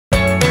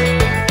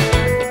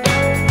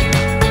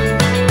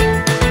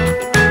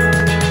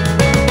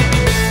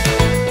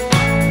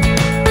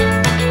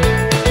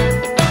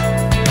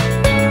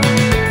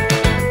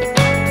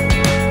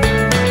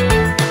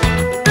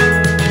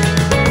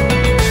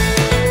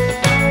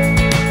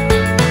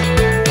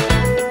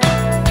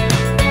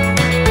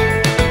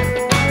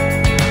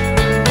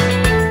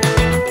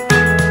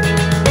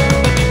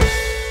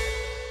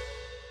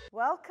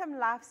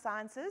life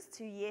sciences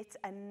to yet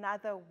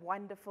another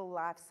wonderful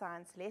life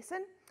science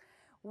lesson.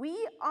 We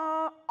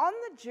are on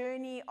the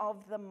journey of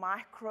the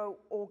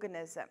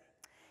microorganism.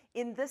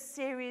 In this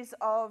series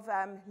of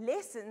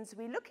lessons,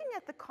 we're looking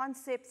at the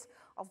concepts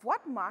of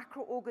what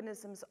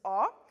microorganisms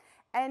are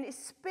and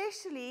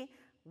especially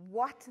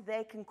what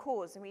they can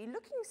cause. And we're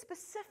looking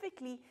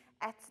specifically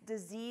at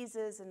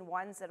diseases and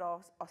ones that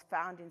are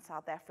found in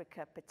South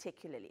Africa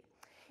particularly.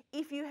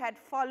 If you had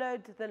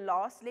followed the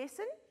last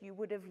lesson, you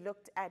would have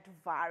looked at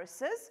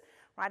viruses,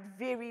 right?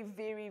 Very,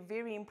 very,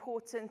 very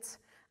important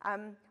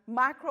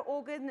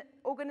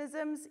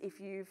microorganisms.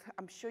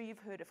 I'm sure you've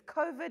heard of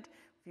COVID.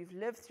 If you've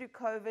lived through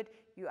COVID,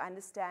 you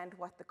understand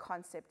what the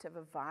concept of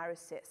a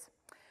virus is.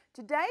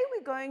 Today,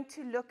 we're going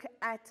to look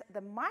at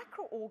the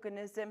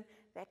microorganism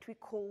that we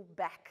call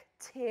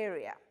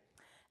bacteria.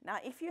 Now,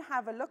 if you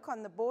have a look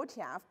on the board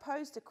here, I've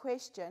posed a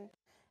question,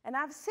 and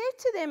I've said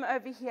to them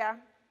over here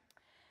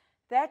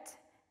that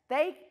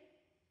they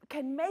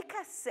can make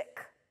us sick,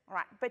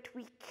 right? But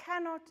we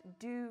cannot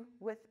do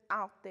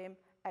without them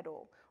at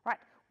all, right?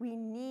 We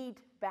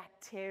need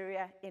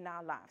bacteria in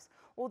our lives.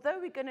 Although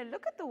we're going to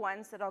look at the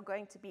ones that are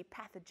going to be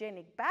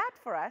pathogenic, bad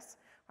for us,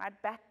 right?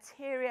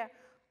 Bacteria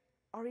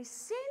are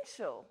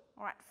essential,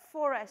 right,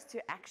 for us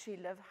to actually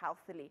live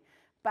healthily.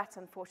 But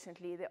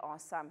unfortunately, there are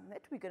some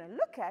that we're going to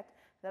look at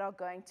that are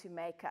going to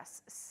make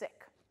us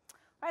sick.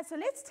 All right, so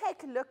let's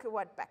take a look at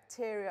what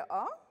bacteria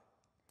are.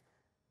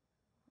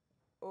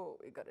 Oh,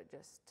 we got to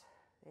just,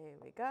 there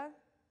we go.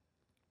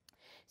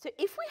 So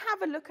if we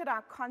have a look at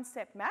our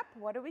concept map,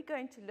 what are we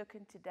going to look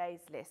in today's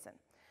lesson?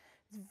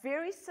 It's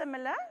very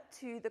similar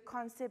to the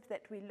concept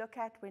that we look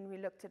at when we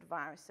looked at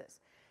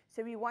viruses.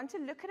 So we want to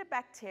look at a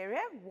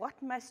bacteria.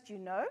 What must you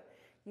know?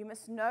 You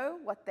must know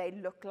what they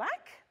look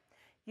like.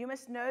 You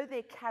must know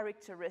their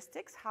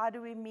characteristics. How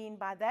do we mean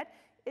by that?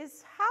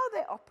 Is how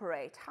they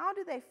operate. How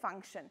do they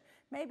function?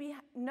 Maybe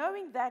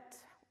knowing that,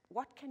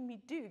 what can we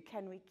do?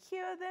 Can we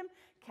cure them?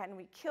 Can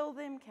we kill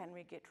them? Can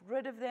we get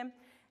rid of them?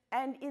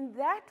 And in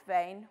that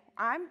vein,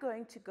 I'm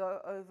going to go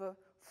over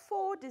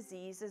 4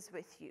 diseases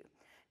with you.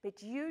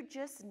 But you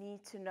just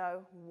need to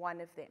know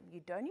one of them.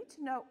 You don't need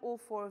to know all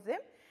 4 of them.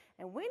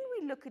 And when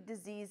we look at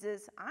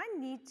diseases,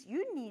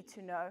 you need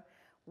to know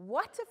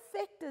what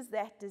effect does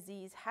that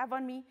disease have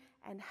on me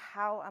and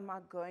how am I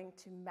going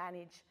to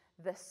manage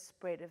the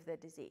spread of the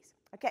disease.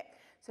 Okay,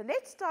 so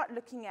let's start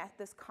looking at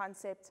this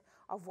concept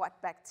of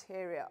what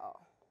bacteria are.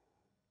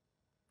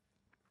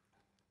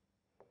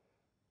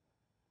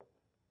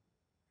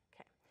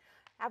 Okay,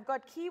 I've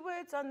got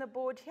keywords on the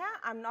board here.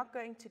 I'm not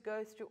going to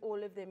go through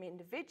all of them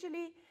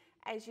individually.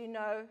 As you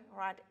know,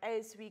 right,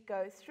 as we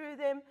go through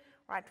them,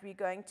 right, we're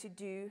going to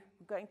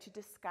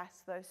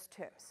discuss those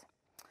terms.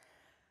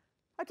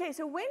 Okay,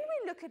 so when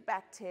we look at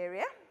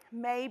bacteria,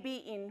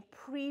 maybe in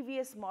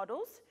previous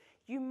models,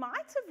 you might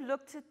have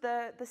looked at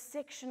the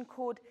section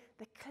called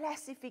the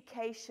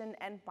classification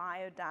and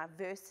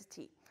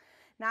biodiversity.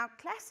 Now,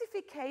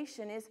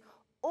 classification is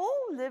all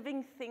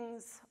living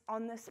things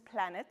on this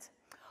planet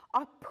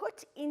are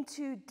put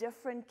into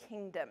different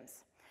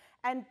kingdoms.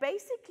 And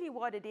basically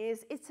what it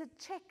is, it's a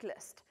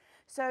checklist.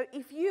 So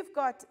if you've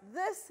got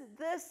this,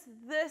 this,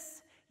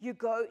 this, you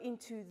go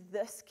into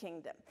this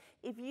kingdom.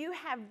 If you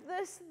have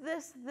this,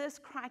 this, this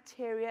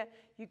criteria,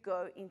 you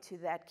go into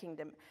that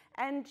kingdom.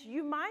 And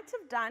you might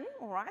have done,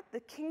 all right, the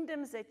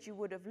kingdoms that you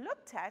would have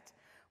looked at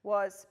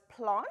was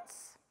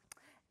plants,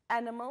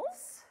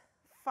 animals,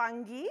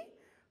 fungi,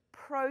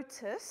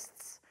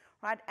 protists,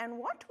 right? And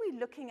what we're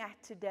looking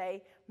at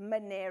today,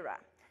 Monera.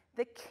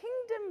 The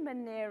kingdom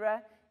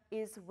Monera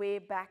is where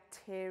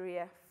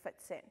bacteria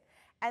fits in.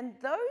 And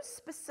those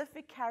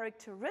specific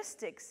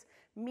characteristics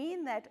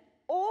mean that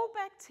all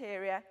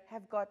bacteria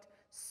have got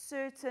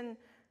certain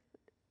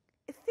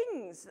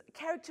things,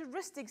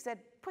 characteristics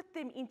that put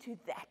them into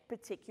that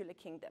particular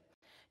kingdom.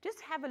 Just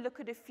have a look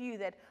at a few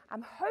that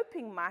I'm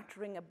hoping might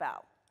ring a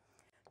bell.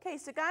 Okay,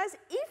 so guys,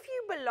 if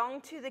you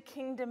belong to the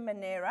kingdom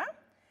Monera,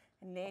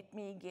 and let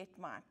me get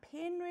my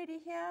pen ready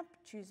here,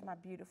 choose my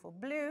beautiful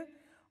blue.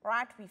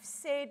 Right, we've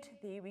said,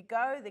 there we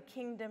go, the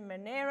kingdom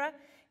Monera.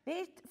 There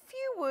are a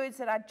few words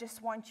that I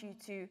just want you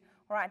to,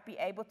 right, be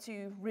able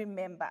to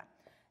remember.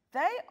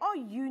 They are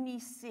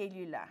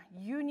unicellular.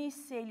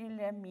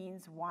 Unicellular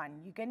means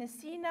one. You're going to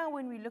see now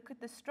when we look at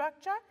the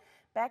structure,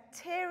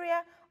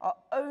 bacteria are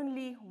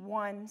only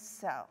one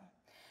cell.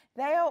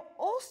 They are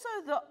also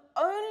the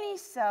only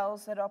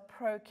cells that are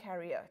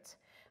prokaryote.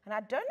 And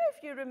I don't know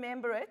if you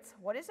remember it.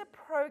 What is a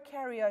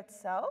prokaryote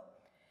cell?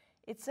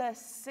 It's a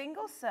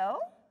single cell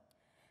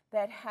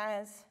that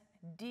has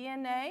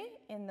DNA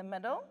in the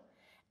middle,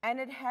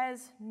 and it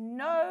has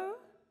no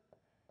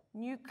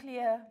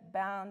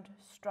nuclear-bound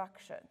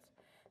structures.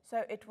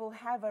 So it will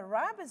have a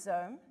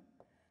ribosome,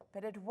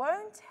 but it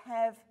won't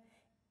have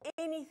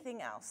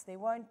anything else. There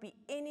won't be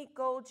any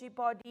Golgi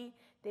body,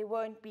 there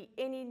won't be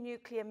any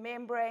nuclear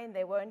membrane,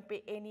 there won't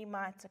be any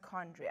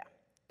mitochondria.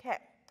 Okay,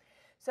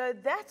 so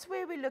that's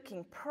where we're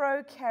looking,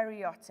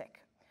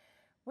 prokaryotic.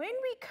 When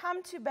we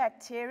come to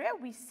bacteria,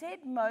 we said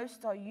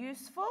most are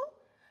useful,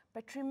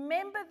 But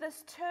remember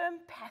this term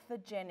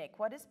pathogenic.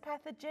 What does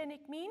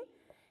pathogenic mean?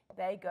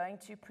 They're going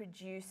to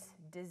produce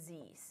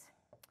disease.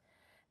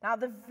 Now,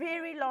 the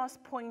very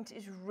last point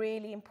is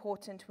really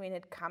important when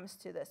it comes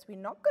to this. We're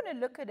not going to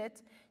look at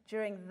it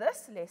during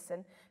this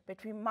lesson,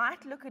 but we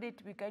might look at it,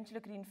 we're going to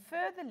look at it in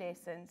further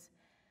lessons.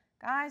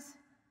 Guys,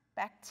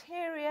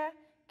 bacteria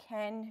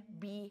can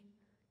be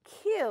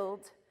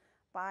killed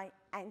by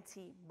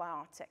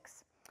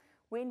antibiotics.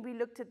 When we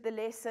looked at the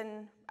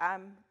lesson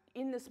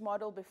in this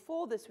model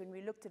before this, when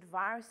we looked at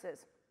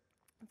viruses,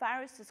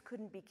 viruses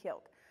couldn't be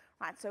killed,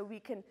 right? So we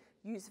can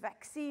use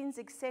vaccines,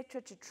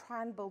 etc., to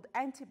try and build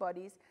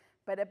antibodies,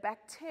 but a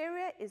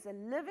bacteria is a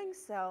living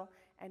cell,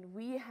 and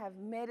we have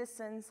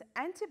medicines,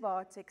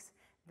 antibiotics,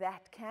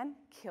 that can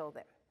kill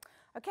them.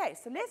 Okay,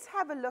 so let's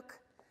have a look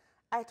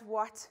at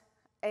what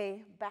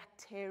a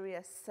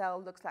bacteria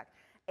cell looks like.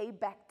 A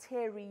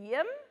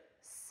bacterium,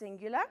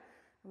 singular,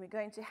 and we're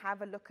going to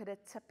have a look at a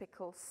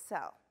typical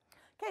cell.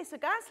 Okay, so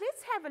guys,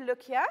 let's have a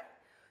look here.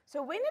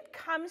 So when it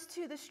comes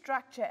to the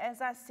structure,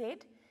 as I said,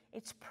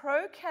 it's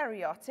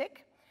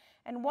prokaryotic,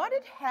 and what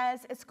it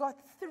has, it's got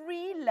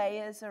 3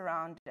 layers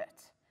around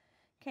it.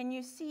 Can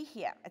you see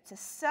here? It's a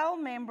cell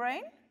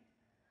membrane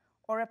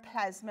or a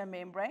plasma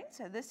membrane,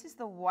 so this is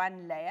the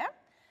one layer.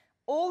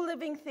 All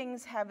living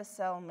things have a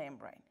cell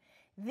membrane.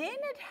 Then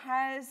it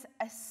has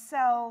a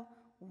cell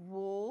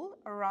wall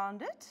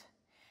around it.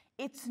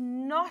 It's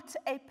not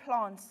a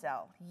plant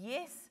cell.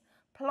 Yes,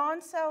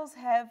 plant cells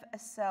have a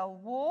cell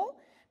wall,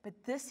 but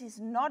this is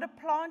not a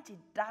plant. It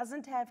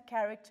doesn't have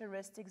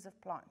characteristics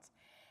of plants.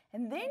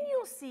 And then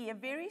you'll see a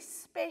very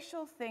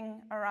special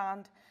thing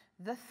around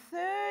the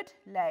 3rd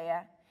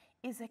layer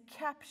is a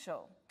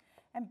capsule.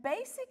 And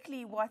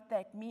basically what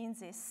that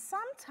means is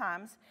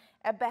sometimes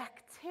a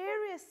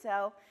bacteria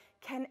cell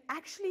can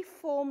actually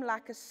form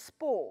like a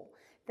spore.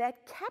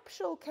 That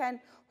capsule can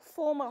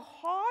form a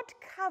hard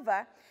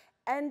cover,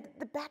 and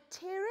the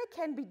bacteria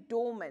can be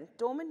dormant.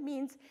 Dormant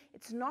means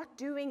it's not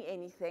doing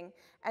anything,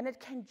 and it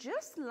can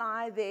just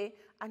lie there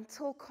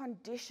until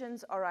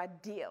conditions are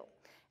ideal.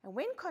 And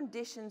when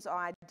conditions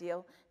are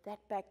ideal, that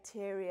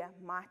bacteria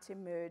might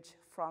emerge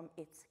from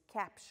its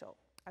capsule.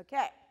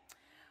 Okay,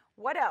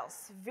 what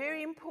else?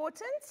 Very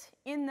important,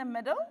 in the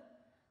middle,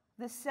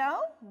 the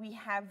cell, we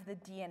have the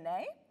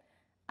DNA.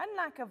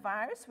 Unlike a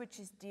virus, which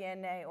is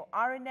DNA or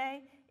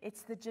RNA,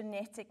 it's the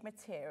genetic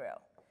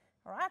material.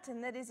 All right,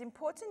 and that is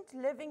important.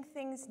 Living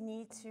things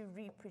need to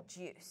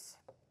reproduce.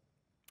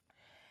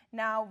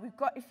 Now, we've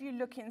got, if you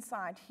look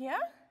inside here,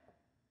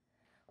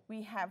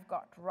 we have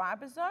got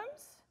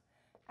ribosomes.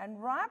 And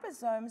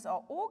ribosomes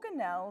are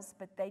organelles,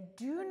 but they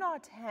do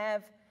not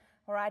have,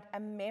 all right, a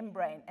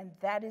membrane, and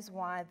that is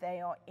why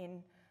they are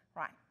in,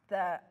 right,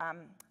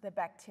 the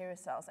bacteria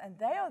cells. And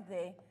they are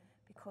there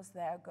because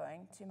they are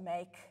going to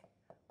make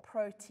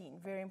protein,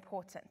 very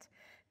important.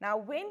 Now,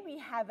 when we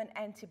have an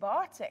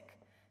antibiotic,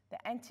 the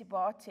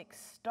antibiotic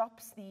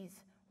stops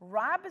these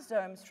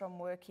ribosomes from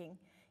working.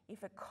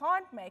 If it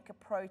can't make a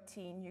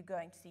protein, you're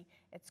going to see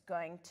it's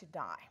going to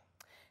die.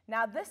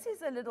 Now, this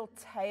is a little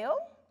tail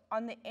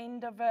on the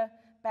end of a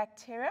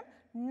bacterium.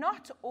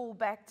 Not all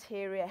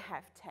bacteria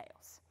have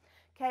tails.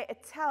 Okay,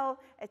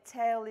 a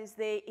tail is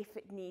there if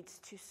it needs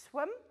to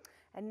swim,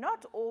 and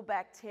not all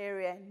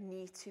bacteria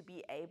need to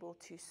be able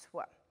to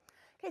swim.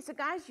 Okay, so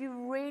guys,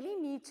 you really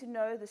need to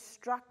know the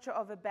structure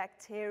of a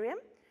bacterium.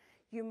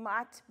 You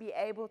might be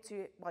able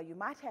to, well, you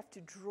might have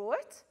to draw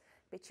it,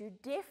 but you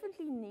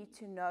definitely need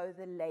to know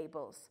the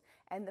labels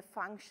and the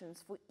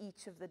functions for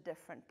each of the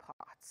different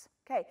parts.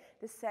 Okay,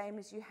 the same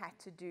as you had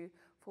to do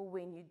for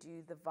when you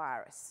do the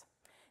virus.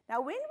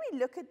 Now, when we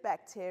look at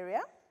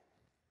bacteria,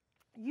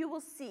 you will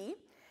see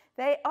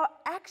they are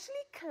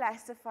actually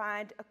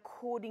classified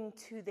according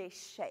to their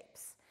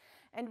shapes.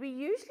 And we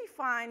usually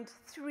find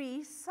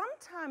 3,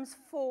 sometimes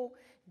 4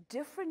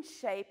 different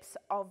shapes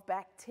of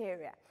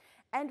bacteria.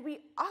 And we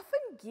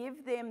often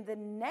give them the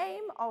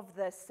name of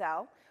the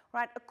cell,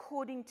 right,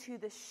 according to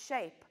the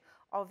shape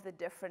of the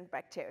different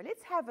bacteria.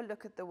 Let's have a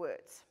look at the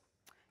words.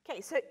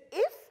 Okay, so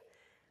if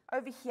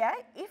over here,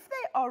 if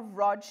they are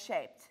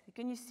rod-shaped,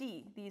 can you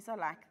see these are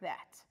like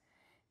that?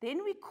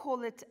 Then we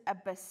call it a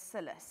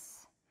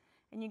bacillus.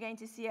 And you're going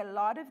to see a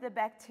lot of the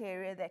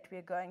bacteria that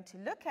we're going to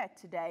look at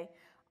today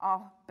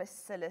are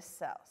bacillus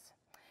cells.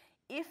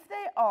 If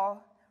they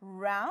are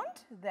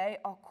round, they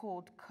are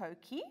called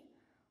cocci.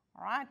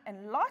 All right,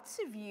 and lots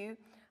of you,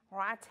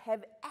 right,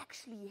 have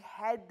actually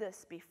had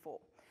this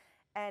before.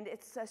 And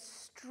it's a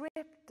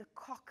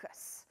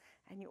streptococcus.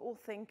 And you're all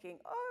thinking,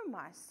 oh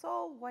my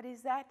soul, what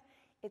is that?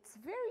 It's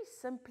very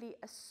simply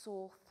a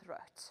sore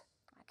throat,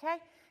 okay?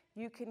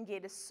 You can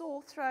get a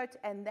sore throat,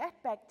 and that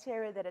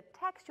bacteria that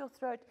attacks your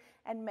throat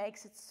and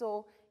makes it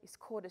sore is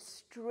called a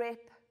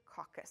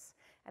streptococcus.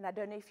 And I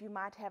don't know if you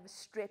might have a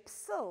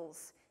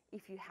strepsils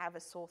if you have a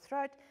sore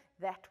throat.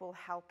 That will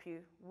help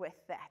you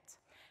with that.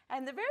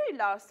 And the very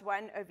last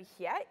one over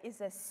here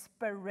is a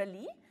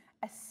spirille,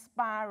 a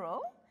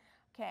spiral.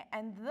 Okay,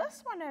 and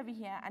this one over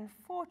here,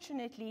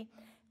 unfortunately,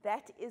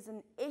 that is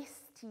an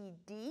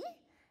STD,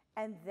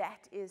 and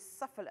that is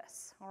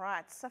syphilis. All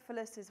right,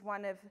 syphilis is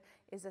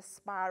a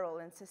spiral,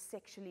 and it's a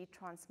sexually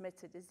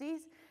transmitted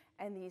disease,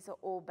 and these are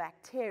all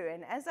bacteria.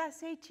 And as I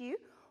say to you,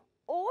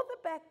 all the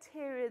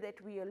bacteria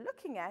that we are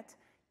looking at,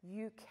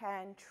 you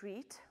can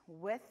treat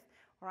with,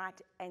 right,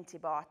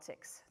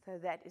 antibiotics. So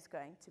that is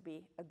going to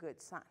be a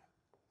good sign.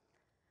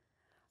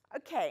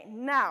 Okay,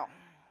 now,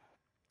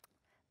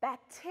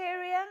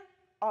 bacteria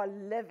are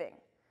living,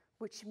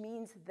 which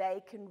means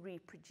they can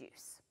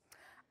reproduce.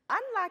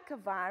 Unlike a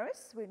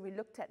virus, when we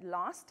looked at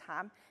last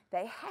time,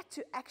 they had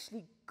to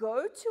actually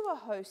go to a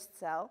host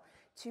cell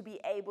to be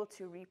able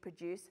to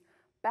reproduce.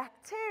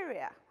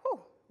 Bacteria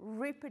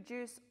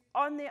reproduce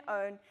on their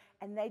own,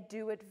 and they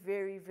do it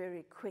very,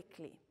 very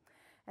quickly.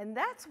 And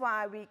that's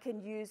why we can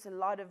use a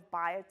lot of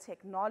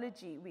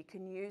biotechnology. We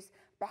can use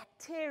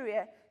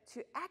bacteria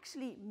to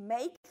actually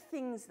make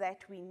things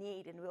that we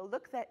need, and we'll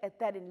look at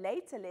that in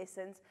later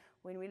lessons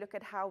when we look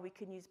at how we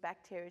can use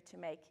bacteria to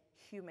make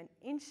human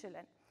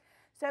insulin.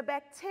 So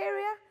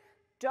bacteria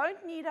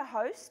don't need a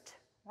host,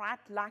 right,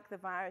 like the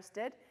virus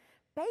did.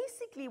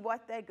 Basically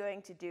what they're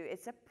going to do,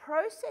 it's a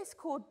process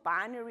called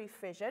binary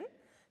fission.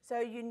 So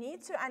you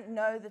need to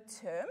know the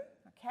term,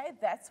 okay,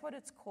 that's what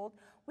it's called.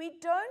 We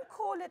don't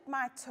call it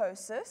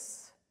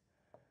mitosis,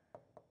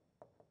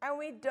 and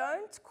we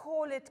don't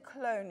call it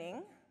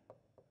cloning,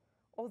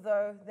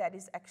 although that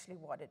is actually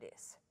what it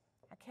is.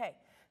 Okay,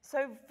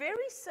 so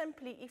very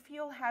simply, if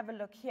you'll have a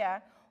look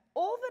here,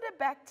 all that a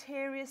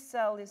bacteria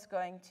cell is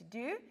going to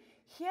do,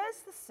 here's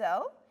the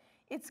cell.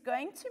 It's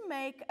going to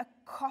make a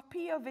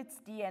copy of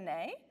its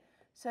DNA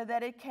so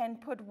that it can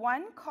put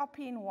one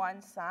copy in one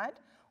side,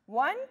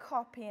 one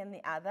copy in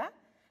the other.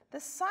 The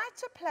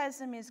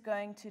cytoplasm is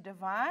going to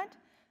divide,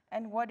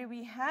 and what do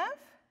we have?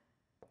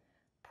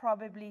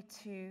 Probably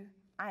two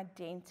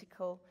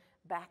identical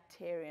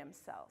bacterium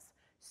cells.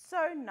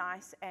 So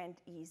nice and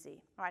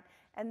easy, right?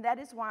 And that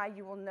is why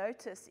you will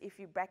notice if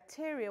your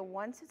bacteria,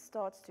 once it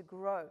starts to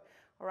grow,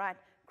 right,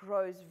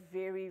 grows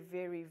very,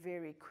 very,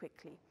 very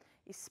quickly,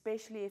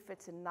 especially if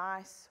it's a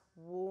nice,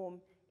 warm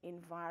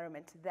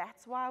environment.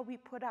 That's why we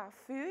put our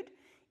food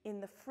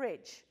in the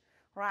fridge,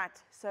 right,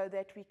 so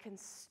that we can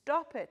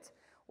stop it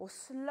or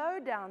slow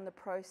down the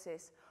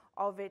process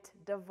of it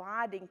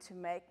dividing to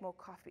make more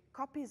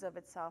copies of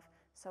itself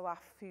so our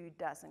food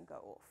doesn't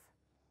go off.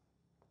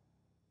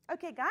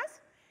 Okay,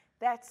 guys,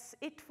 that's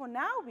it for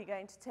now. We're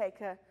going to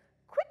take a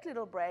quick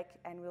little break,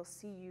 and we'll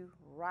see you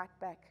right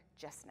back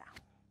just now.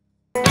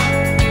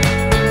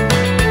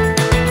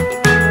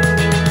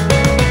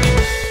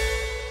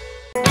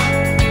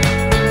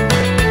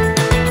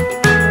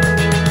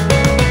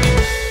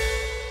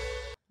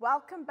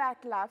 Welcome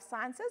back, Life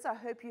Sciences. I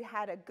hope you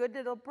had a good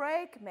little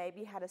break,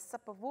 maybe had a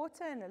sip of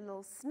water and a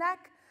little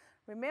snack.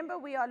 Remember,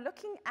 we are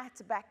looking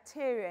at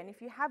bacteria, and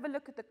if you have a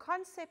look at the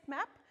concept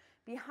map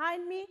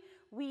behind me,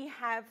 we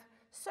have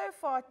so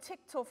far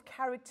ticked off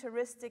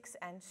characteristics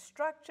and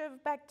structure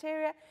of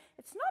bacteria.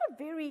 It's not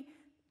a very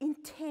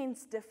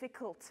intense,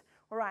 difficult,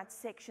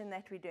 section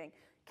that we're doing.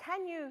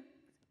 Can you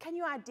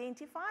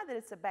identify that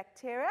it's a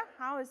bacteria?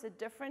 How is it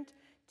different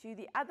to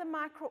the other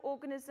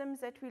microorganisms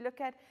that we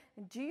look at?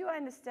 And do you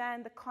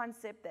understand the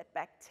concept that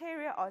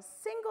bacteria are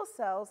single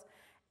cells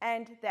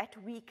and that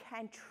we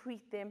can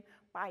treat them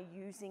by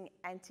using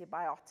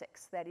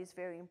antibiotics? That is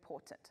very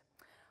important.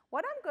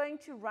 What I'm going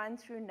to run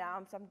through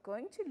now is I'm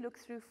going to look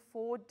through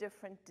 4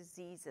 different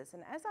diseases.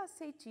 And as I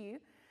say to you,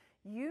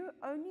 you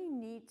only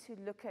need to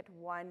look at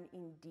one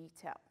in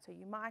detail. So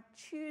you might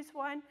choose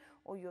one,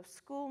 or your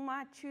school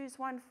might choose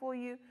one for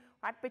you,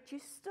 right? But you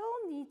still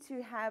need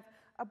to have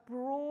a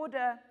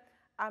broader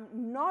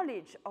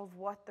knowledge of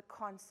what the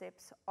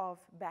concepts of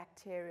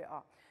bacteria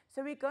are.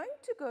 So we're going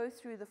to go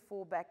through the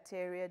 4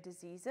 bacteria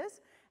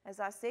diseases.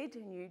 As I said,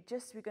 and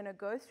we're going to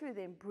go through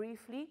them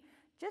briefly,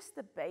 just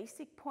the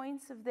basic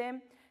points of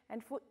them.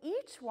 And for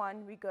each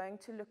one, we're going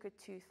to look at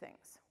 2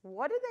 things.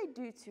 What do they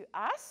do to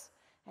us?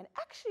 And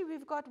actually,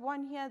 we've got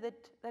one here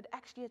that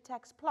actually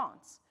attacks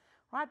plants,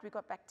 right? We've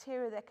got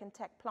bacteria that can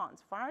attack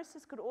plants.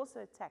 Viruses could also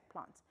attack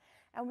plants.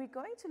 And we're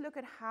going to look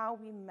at how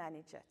we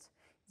manage it.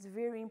 It's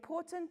very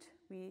important.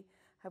 We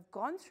have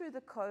gone through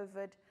the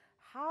COVID.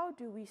 How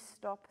do we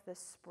stop the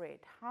spread?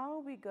 How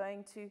are we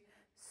going to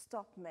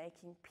stop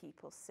making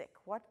people sick?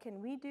 What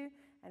can we do?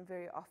 And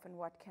very often,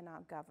 what can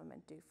our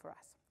government do for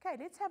us? Okay,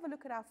 let's have a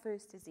look at our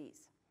first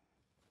disease.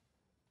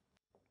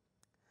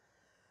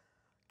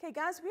 Okay,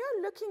 guys, we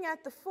are looking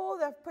at the 4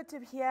 that I've put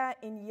here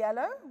in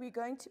yellow. We're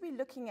going to be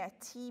looking at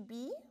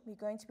TB. We're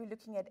going to be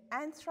looking at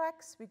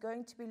anthrax. We're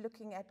going to be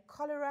looking at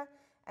cholera.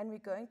 And we're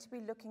going to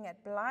be looking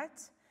at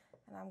blight.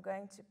 And I'm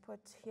going to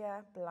put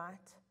here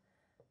blight,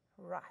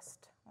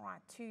 rust. All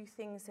right, 2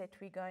 things that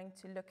we're going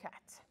to look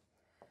at.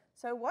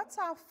 So what's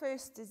our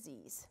first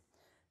disease?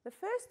 The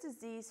first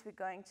disease we're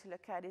going to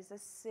look at is a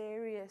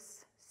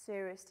serious,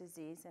 serious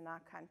disease in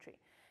our country,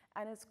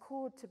 and it's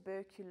called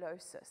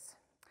tuberculosis,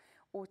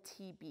 or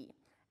TB.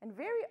 And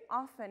very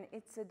often,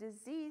 it's a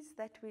disease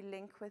that we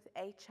link with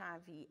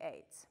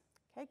HIV/AIDS,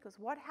 okay? Because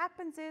what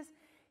happens is,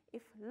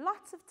 if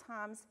lots of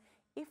times,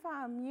 If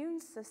our immune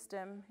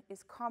system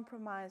is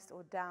compromised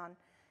or down,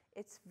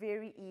 it's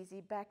very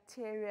easy.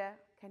 Bacteria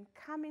can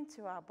come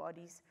into our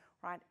bodies,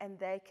 right, and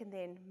they can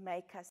then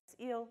make us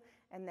ill,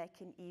 and they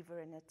can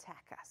even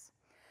attack us.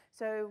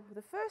 So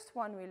the first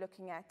one we're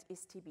looking at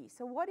is TB.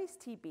 So what is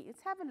TB?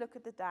 Let's have a look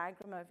at the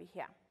diagram over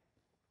here.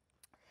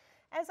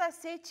 As I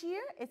said to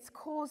you, it's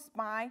caused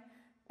by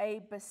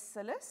a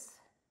bacillus.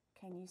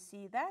 Can you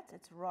see that?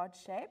 It's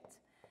rod-shaped.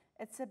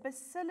 It's a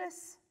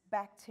bacillus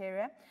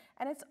bacteria,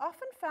 and it's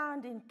often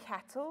found in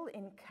cattle,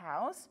 in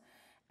cows.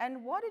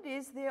 And what it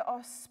is, there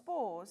are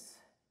spores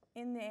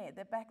in the air,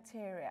 the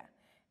bacteria.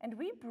 And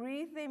we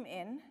breathe them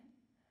in,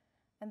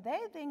 and they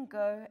then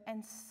go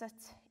and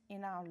sit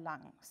in our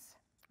lungs.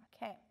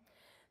 Okay,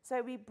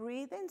 so we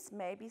breathe in,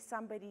 maybe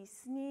somebody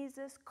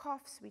sneezes,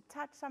 coughs, we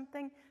touch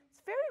something.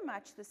 It's very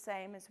much the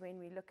same as when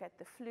we look at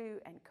the flu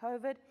and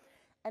COVID,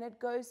 and it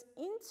goes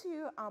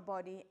into our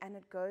body and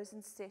it goes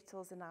and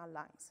settles in our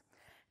lungs.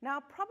 Now,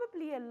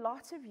 probably a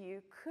lot of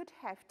you could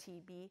have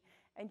TB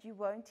and you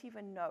won't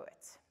even know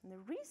it. And the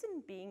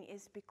reason being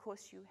is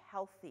because you're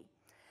healthy.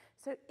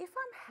 So if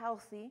I'm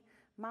healthy,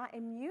 my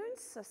immune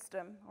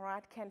system,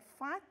 right, can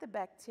fight the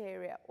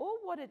bacteria, or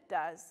what it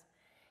does,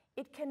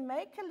 it can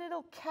make a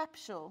little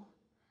capsule,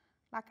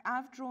 like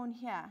I've drawn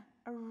here,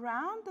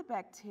 around the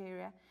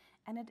bacteria,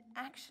 and it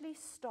actually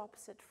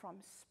stops it from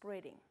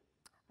spreading.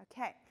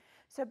 Okay,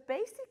 so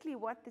basically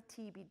what the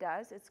TB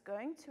does, it's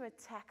going to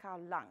attack our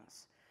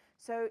lungs.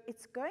 So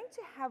it's going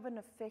to have an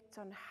effect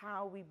on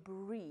how we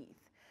breathe.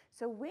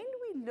 So when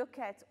we look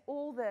at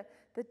all the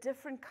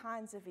different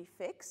kinds of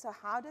effects, so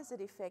how does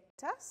it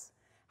affect us?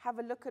 Have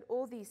a look at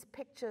all these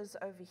pictures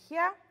over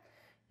here.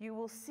 You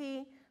will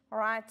see, all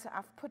right,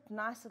 I've put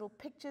nice little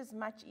pictures,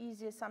 much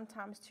easier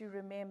sometimes to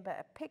remember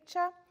a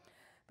picture.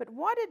 But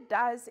what it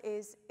does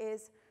is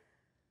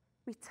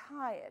we're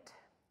tired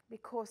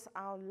because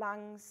our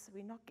lungs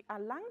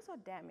are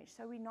damaged,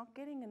 so we're not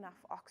getting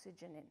enough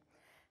oxygen in.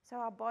 So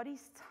our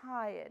body's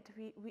tired,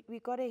 we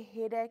got a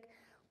headache,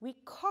 we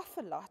cough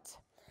a lot.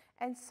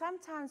 And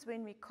sometimes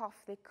when we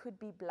cough, there could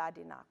be blood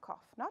in our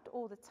cough. Not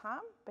all the time,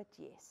 but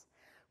yes.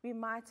 We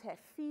might have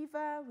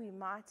fever, we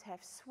might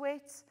have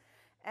sweats,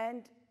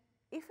 and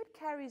if it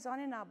carries on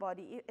in our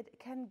body, it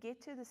can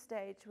get to the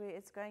stage where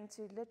it's going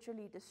to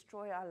literally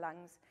destroy our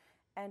lungs,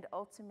 and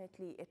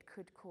ultimately it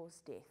could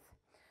cause death.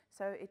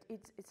 So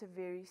it's a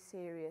very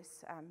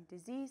serious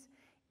disease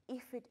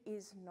if it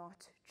is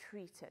not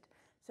treated.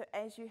 So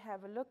as you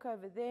have a look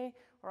over there,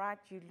 right,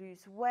 you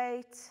lose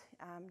weight,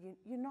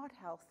 you're not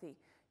healthy.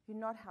 You're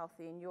not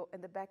healthy, and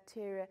the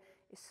bacteria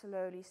is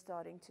slowly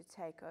starting to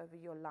take over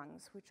your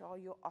lungs, which are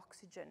your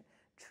oxygen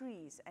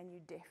trees, and you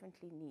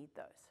definitely need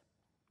those.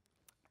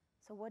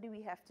 So what do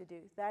we have to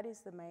do? That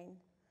is the main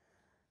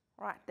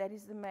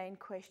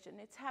question.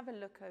 Let's have a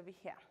look over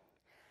here.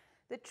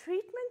 The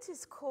treatment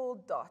is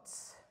called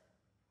DOTS,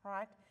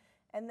 right?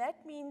 And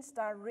that means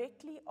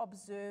directly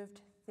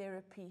observed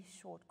therapy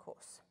short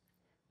course.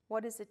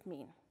 What does it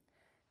mean?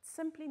 It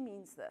simply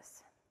means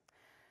this.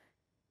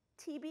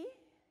 TB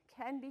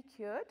can be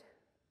cured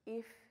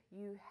if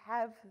you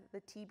have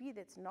the TB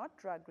that's not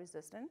drug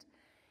resistant.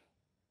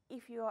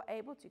 If you are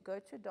able to go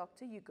to a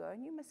doctor, you go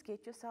and you must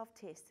get yourself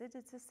tested.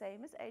 It's the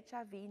same as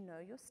HIV, know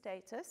your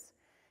status.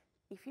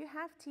 If you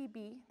have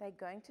TB, they're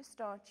going to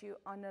start you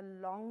on a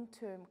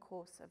long-term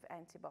course of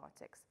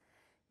antibiotics,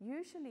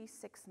 usually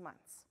 6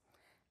 months.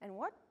 And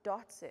what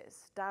DOTS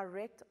is,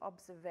 direct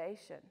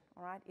observation,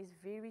 all right, is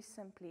very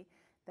simply,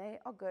 they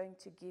are going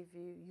to give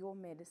you your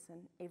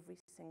medicine every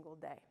single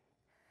day.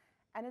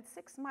 And it's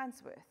 6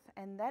 months worth,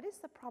 and that is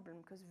the problem,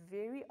 because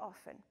very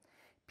often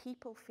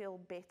people feel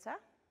better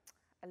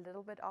a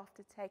little bit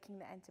after taking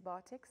the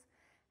antibiotics,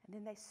 and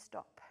then they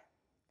stop.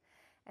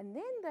 And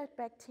then that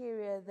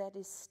bacteria that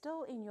is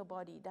still in your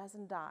body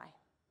doesn't die,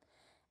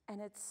 and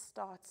it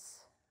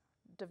starts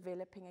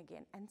developing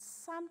again. And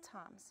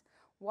sometimes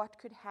what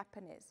could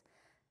happen is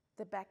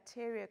the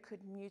bacteria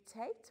could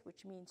mutate,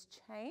 which means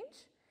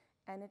change,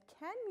 and it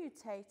can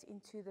mutate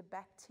into the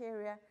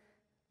bacteria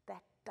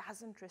that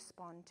doesn't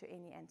respond to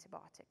any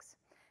antibiotics.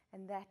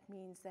 And that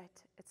means that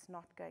it's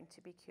not going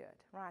to be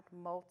cured, right?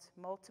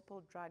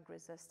 Multiple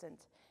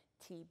drug-resistant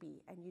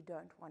TB, and you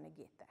don't want to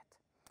get that.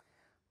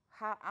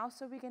 How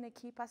else are we going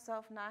to keep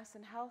ourselves nice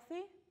and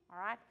healthy? All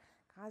right,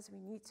 guys, we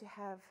need to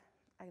have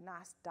a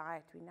nice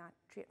diet. We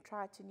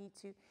need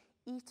to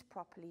eat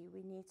properly.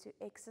 We need to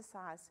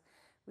exercise.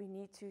 We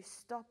need to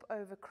stop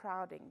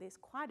overcrowding. There's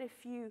quite a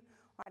few,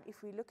 right?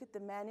 If we look at the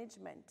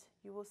management,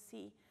 you will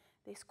see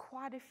there's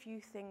quite a few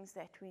things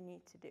that we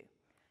need to do.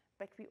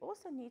 But we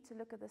also need to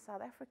look at the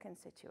South African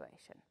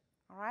situation,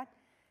 all right?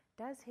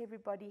 Does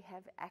everybody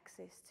have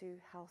access to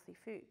healthy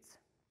foods?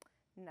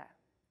 No.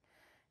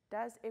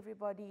 Does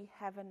everybody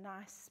have a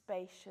nice,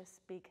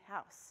 spacious, big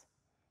house?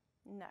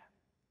 No,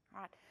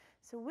 right?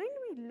 So when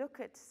we look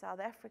at South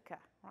Africa,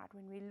 right,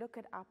 when we look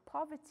at our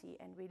poverty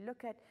and we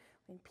look at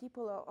when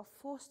people are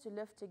forced to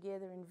live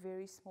together in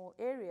very small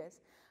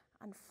areas,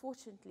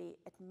 unfortunately,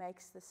 it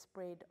makes the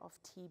spread of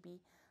TB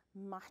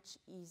much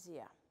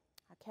easier,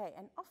 Okay,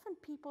 and often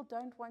people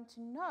don't want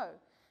to know.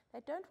 They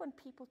don't want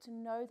people to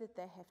know that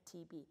they have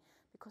TB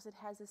because it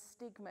has a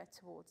stigma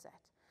towards that.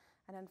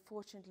 And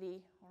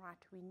unfortunately, right,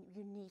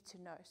 you need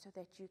to know so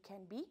that you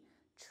can be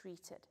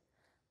treated.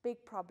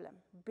 Big problem,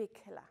 big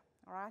killer,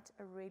 all right,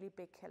 a really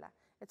big killer.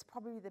 It's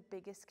probably the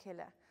biggest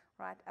killer,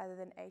 right, other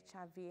than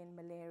HIV and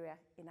malaria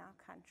in our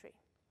country.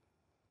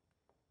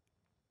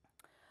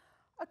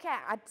 Okay,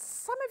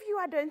 some of you,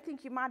 I don't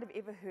think you might have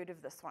ever heard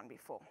of this one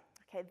before.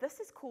 Okay, this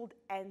is called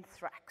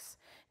anthrax.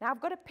 Now,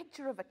 I've got a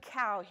picture of a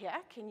cow here.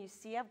 Can you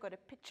see? I've got a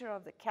picture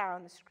of the cow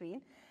on the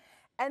screen.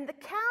 And the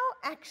cow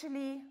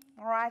actually,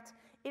 all right,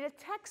 can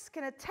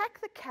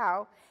attack the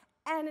cow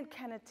and it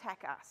can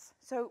attack us.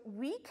 So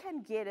we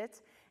can get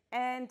it,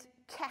 and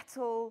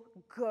cattle,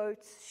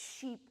 goats,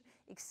 sheep,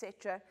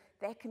 etc.,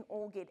 they can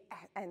all get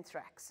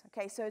anthrax.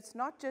 Okay, so it's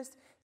not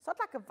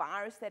like a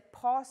virus that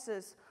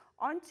passes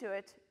onto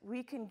it.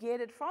 We can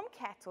get it from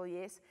cattle,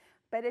 yes,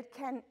 but it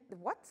can,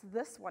 what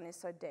this one is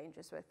so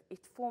dangerous with, it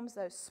forms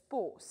those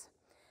spores,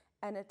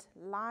 and it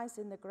lies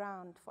in the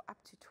ground for up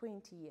to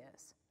 20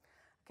 years.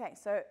 Okay,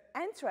 so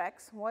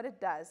anthrax, what it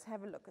does,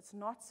 have a look, it's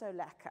not so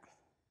lacquer.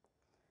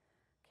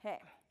 Okay,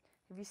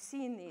 have you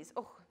seen these?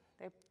 Oh,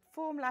 they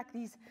form like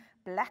these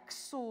black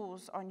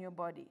sores on your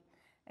body.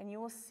 And you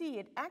will see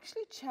it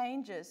actually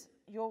changes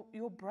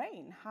your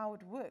brain, how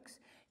it works.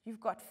 You've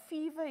got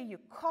fever, you're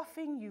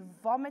coughing, you're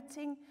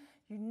vomiting,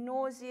 you're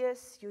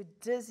nauseous, you're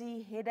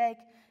dizzy, headache,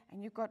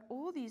 and you've got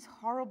all these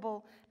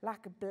horrible,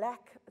 like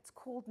black, it's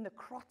called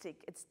necrotic,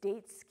 it's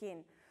dead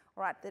skin,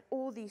 right, that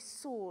all these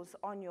sores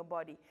on your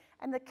body.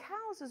 And the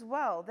cows as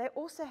well, they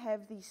also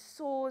have these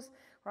sores,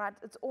 right,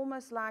 it's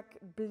almost like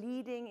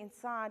bleeding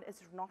inside,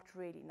 it's not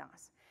really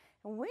nice.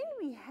 And when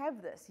we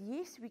have this,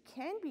 yes, we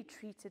can be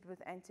treated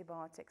with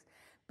antibiotics,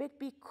 but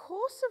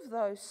because of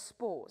those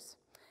spores,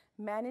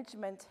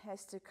 management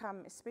has to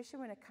come, especially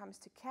when it comes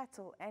to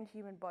cattle and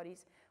human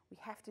bodies, we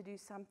have to do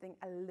something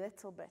a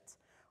little bit,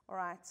 all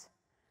right,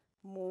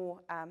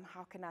 more,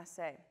 how can I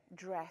say,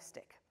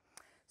 drastic.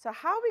 So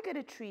how are we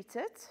going to treat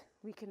it?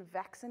 We can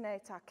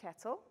vaccinate our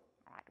cattle,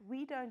 right?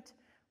 We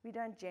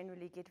don't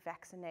generally get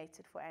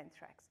vaccinated for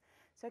anthrax.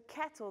 So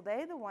cattle,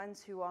 they're the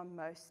ones who are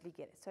mostly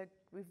get it. So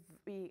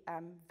we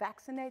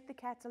vaccinate the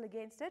cattle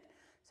against it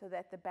so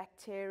that the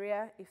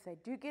bacteria, if they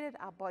do get it,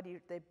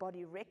 their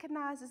body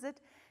recognizes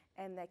it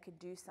and they could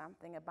do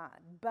something about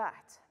it.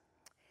 But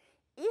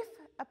if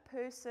a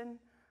person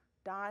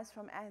dies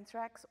from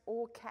anthrax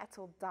or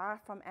cattle die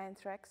from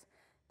anthrax,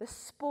 the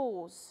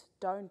spores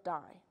don't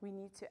die. We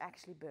need to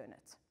actually burn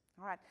it.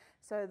 All right,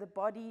 so the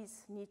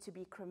bodies need to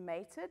be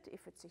cremated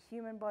if it's a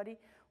human body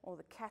or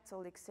the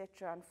cattle,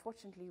 etc.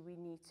 Unfortunately, we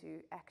need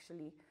to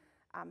actually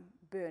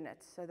burn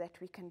it so that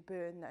we can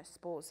burn those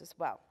spores as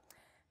well.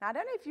 Now, I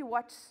don't know if you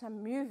watch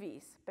some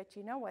movies, but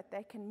you know what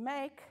they can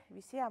make?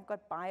 You see, I've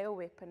got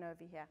bioweapon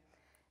over here.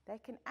 They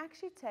can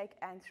actually take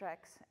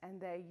anthrax and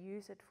they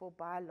use it for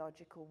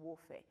biological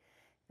warfare.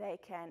 They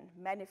can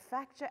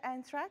manufacture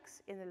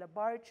anthrax in the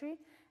laboratory,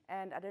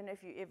 and I don't know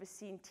if you've ever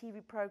seen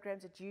TV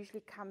programs, it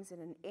usually comes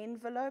in an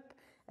envelope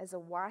as a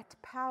white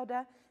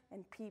powder,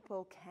 and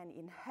people can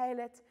inhale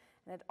it,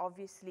 and it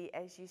obviously,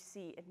 as you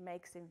see, it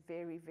makes them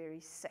very,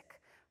 very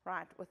sick,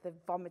 right, with the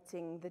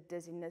vomiting, the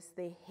dizziness,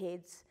 their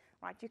heads,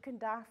 right, you can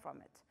die from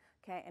it,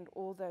 okay, and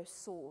all those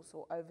sores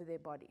all over their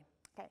body,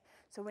 okay.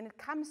 So when it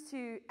comes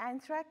to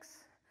anthrax,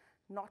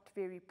 not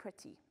very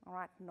pretty, all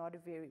right, not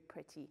a very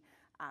pretty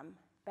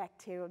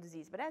bacterial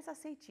disease. But as I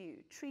say to you,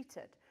 treat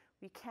it.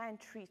 We can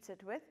treat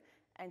it with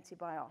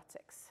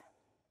antibiotics.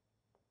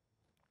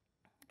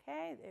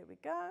 Okay, there we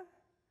go.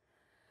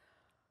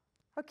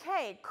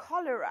 Okay,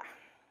 cholera.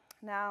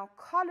 Now,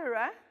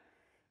 cholera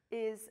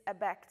is a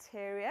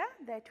bacteria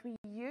that we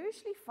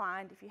usually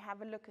find, if you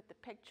have a look at the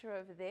picture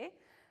over there,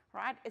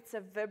 right, it's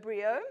a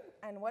vibrio.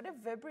 And what a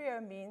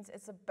vibrio means,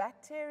 it's a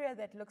bacteria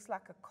that looks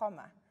like a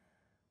comma.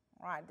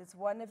 Right, it's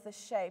one of the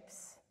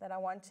shapes that I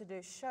wanted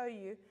to show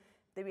you.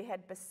 Then we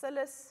had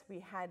bacillus, we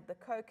had the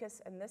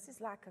coccus, and this is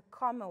like a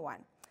comma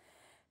one.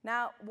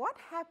 Now, what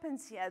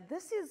happens here,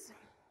 this is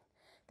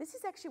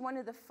actually one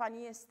of the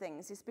funniest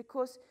things, is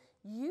because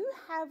you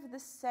have the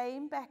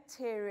same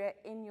bacteria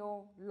in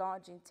your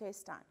large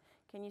intestine.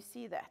 Can you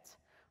see that?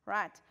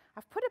 Right,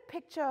 I've put a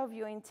picture of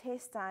your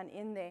intestine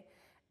in there,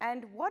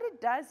 and what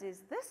it does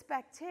is this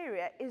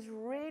bacteria is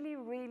really,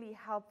 really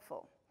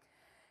helpful.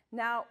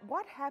 Now,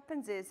 what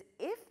happens is,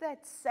 if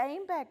that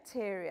same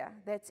bacteria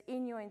that's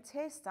in your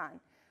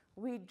intestine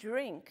we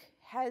drink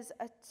has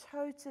a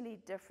totally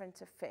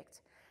different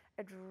effect.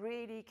 It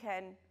really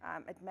can,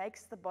 it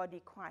makes the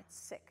body quite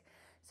sick.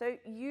 So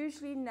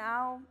usually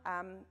now,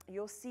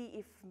 you'll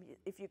see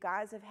if you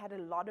guys have had a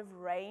lot of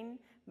rain,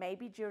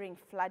 maybe during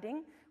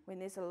flooding, when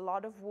there's a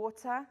lot of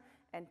water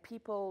and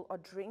people are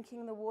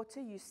drinking the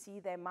water, you see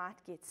they might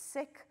get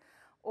sick.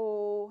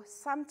 Or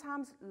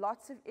sometimes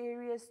lots of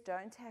areas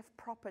don't have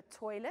proper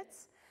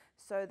toilets,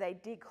 so they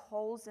dig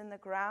holes in the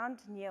ground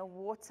near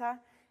water,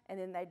 and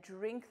then they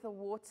drink the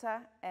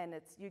water, and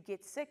you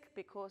get sick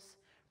because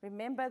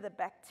Remember the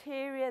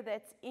bacteria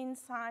that's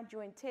inside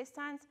your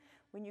intestines.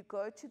 When you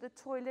go to the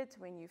toilet,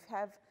 when you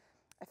have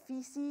a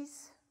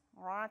feces,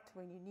 right,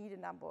 when you need a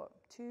number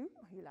 2,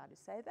 are you allowed to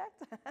say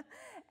that?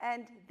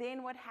 And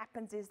then what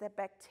happens is that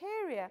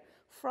bacteria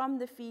from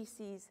the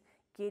feces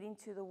get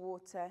into the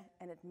water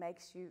and it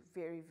makes you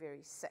very,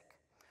 very sick.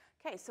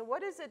 Okay, so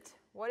what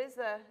is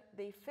the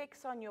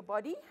effects on your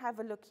body? Have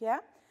a look here.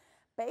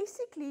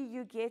 Basically,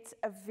 you get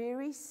a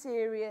very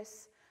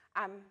serious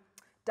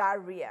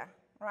diarrhea,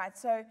 right?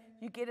 So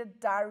you get a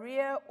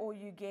diarrhea or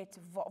you get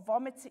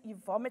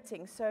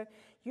vomiting. So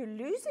you're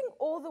losing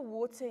all the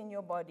water in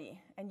your body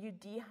and you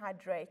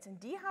dehydrate. And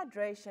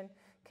dehydration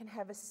can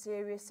have a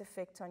serious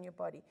effect on your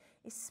body,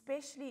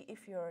 especially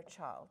if you're a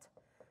child.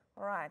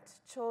 All right,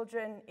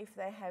 children, if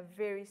they have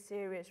very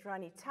serious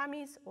runny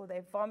tummies or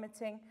they're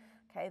vomiting,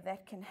 okay,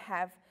 that can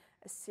have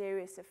a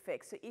serious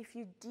effect. So if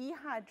you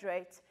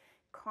dehydrate,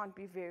 can't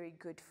be very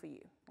good for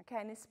you,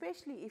 okay, and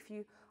especially if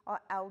you are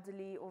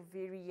elderly or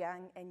very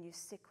young and you're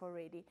sick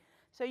already.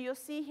 So you'll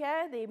see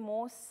here, there are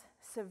more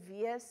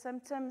severe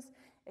symptoms.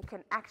 It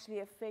can actually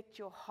affect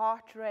your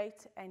heart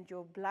rate and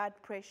your blood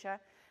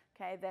pressure,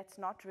 okay, that's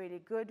not really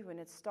good when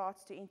it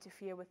starts to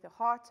interfere with the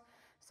heart,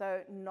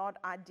 so not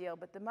ideal.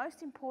 But the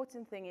most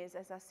important thing is,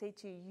 as I said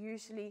to you,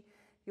 usually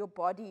your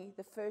body,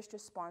 the first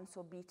response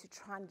will be to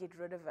try and get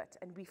rid of it,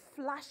 and we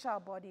flush our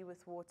body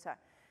with water.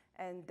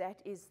 And that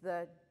is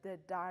the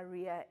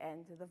diarrhea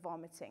and the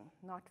vomiting.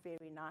 Not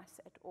very nice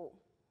at all.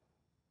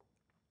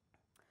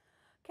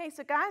 Okay,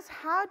 so guys,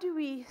 how do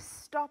we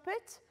stop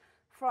it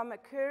from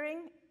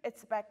occurring?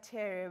 It's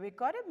bacteria. We've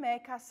got to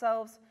make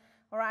ourselves,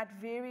 all right,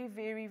 very,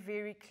 very,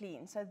 very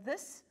clean. So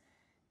this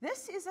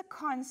is a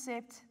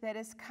concept that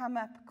has come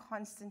up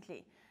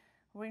constantly.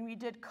 When we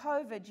did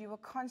COVID, you were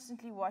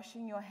constantly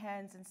washing your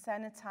hands and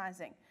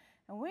sanitizing.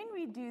 And when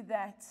we do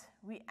that,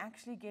 we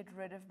actually get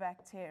rid of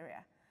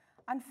bacteria.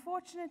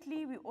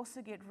 Unfortunately, we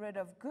also get rid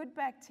of good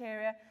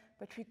bacteria,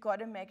 but we've got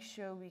to make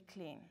sure we're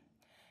clean.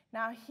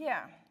 Now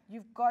here,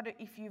 you've got to,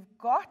 if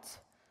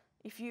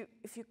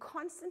you're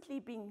constantly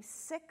being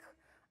sick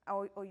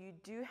or you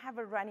do have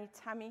a runny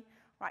tummy,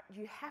 right,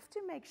 you have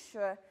to make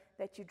sure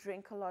that you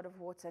drink a lot of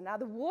water. Now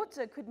the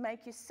water could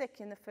make you sick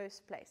in the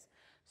first place.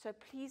 So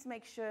please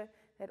make sure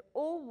that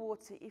all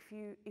water,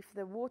 if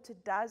the water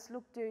does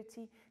look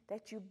dirty,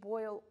 that you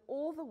boil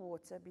all the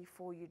water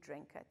before you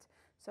drink it.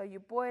 So you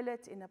boil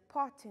it in a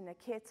pot, in a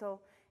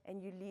kettle,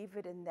 and you leave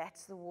it, and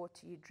that's the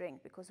water you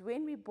drink. Because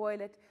when we boil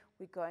it,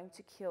 we're going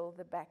to kill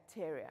the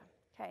bacteria.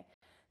 Okay.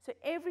 So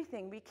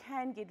everything, we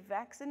can get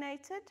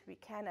vaccinated, we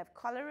can have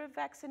cholera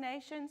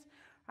vaccinations,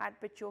 right?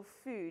 But your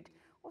food,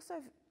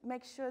 also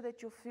make sure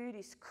that your food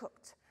is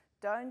cooked.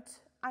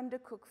 Don't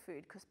undercook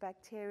food, because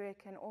bacteria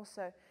can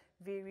also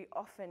very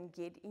often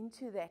get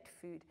into that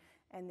food,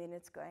 and then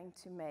it's going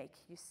to make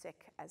you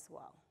sick as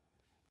well.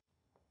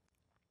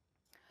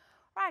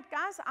 Right,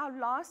 guys, our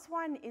last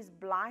one is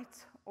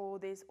blight, or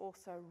there's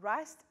also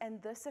rust,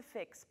 and this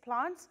affects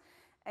plants.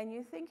 And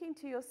you're thinking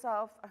to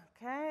yourself,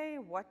 okay,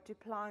 what do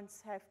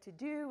plants have to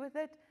do with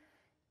it?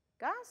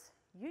 Guys,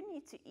 you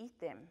need to eat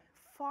them.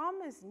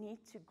 Farmers need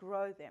to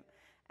grow them.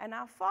 And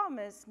our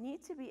farmers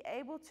need to be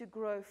able to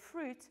grow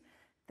fruit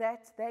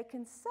that they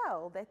can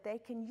sell, that they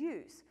can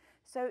use.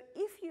 So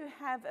if you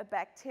have a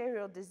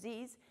bacterial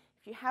disease,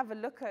 if you have a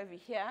look over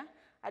here,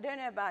 I don't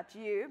know about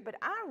you, but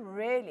I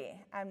really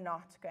am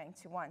not going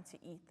to want to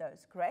eat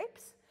those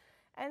grapes.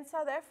 And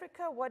South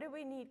Africa, what do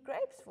we need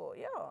grapes for?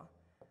 Yeah,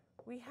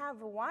 we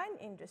have a wine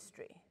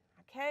industry,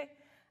 okay?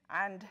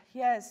 And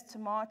here's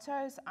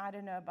tomatoes. I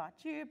don't know about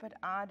you, but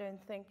I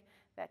don't think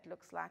that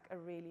looks like a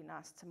really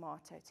nice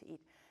tomato to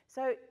eat.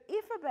 So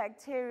if a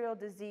bacterial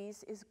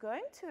disease is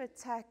going to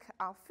attack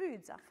our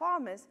foods, our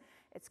farmers,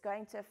 it's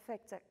going to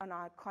affect on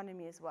our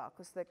economy as well,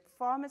 because the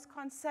farmers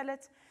can't sell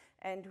it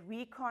and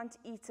we can't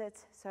eat it,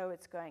 so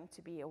it's going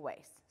to be a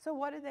waste. So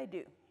what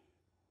do?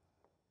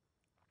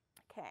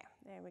 Okay,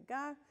 there we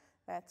go.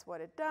 That's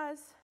what it does.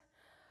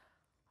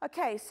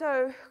 Okay,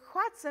 so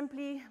quite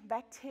simply,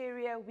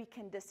 bacteria we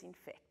can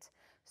disinfect.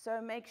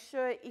 So make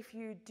sure if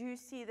you do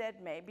see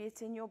that, maybe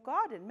it's in your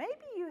garden. Maybe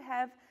you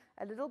have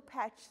a little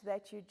patch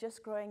that you're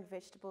just growing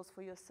vegetables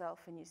for yourself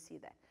and you see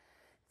that.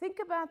 Think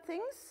about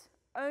things.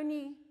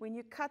 Only when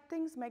you cut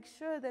things, make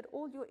sure that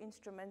all your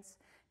instruments,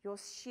 your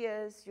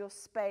shears, your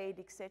spade,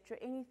 etc.,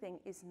 anything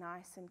is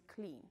nice and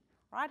clean.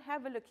 Right?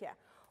 Have a look here.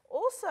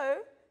 Also,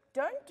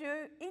 don't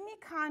do any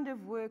kind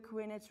of work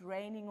when it's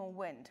raining or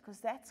wind,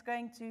 because that's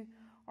going to,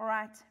 all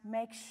right,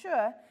 make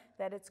sure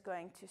that it's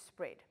going to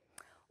spread.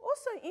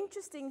 Also,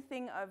 interesting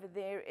thing over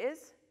there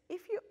is,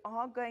 if you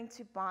are going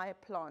to buy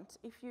a plant,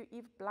 if you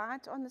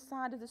blight on the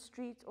side of the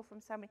street or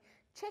from somewhere,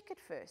 check it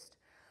first.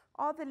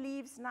 Are the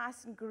leaves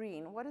nice and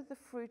green? What does the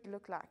fruit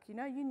look like? You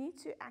know, you need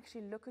to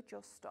actually look at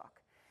your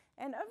stock.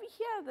 And over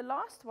here, the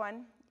last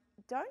one,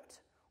 don't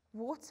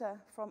water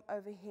from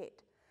overhead,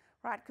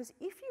 right? Because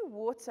if you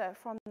water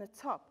from the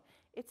top,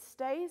 it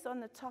stays on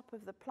the top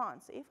of the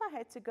plant. So if I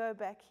had to go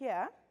back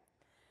here,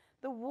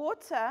 the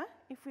water,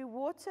 if we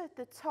water at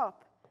the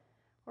top,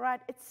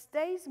 right, it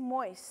stays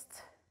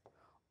moist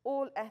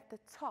all at the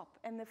top,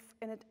 and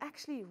it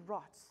actually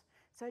rots.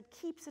 So it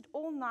keeps it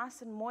all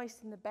nice and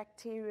moist, and the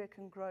bacteria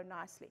can grow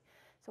nicely.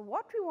 So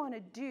what we want to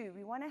do,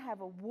 we want to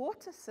have a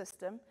water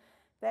system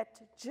that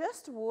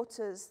just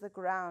waters the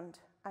ground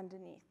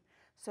underneath.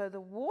 So the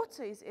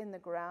water is in the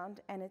ground,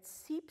 and it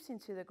seeps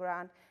into the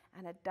ground,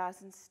 and it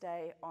doesn't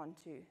stay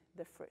onto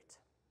the fruit.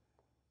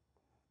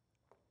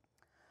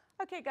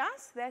 Okay,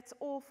 guys, that's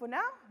all for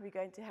now. We're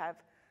going to have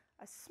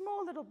a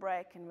small little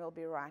break, and we'll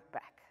be right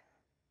back.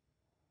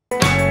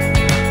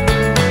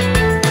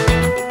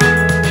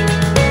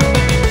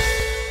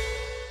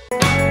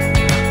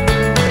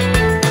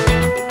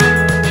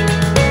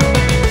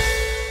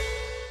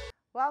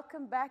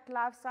 Welcome back,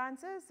 Life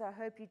Sciences. I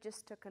hope you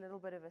just took a little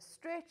bit of a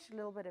stretch, a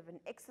little bit of an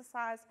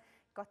exercise,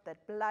 got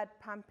that blood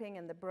pumping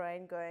and the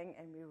brain going,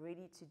 and we're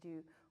ready to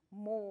do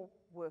more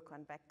work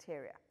on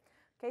bacteria.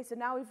 Okay, so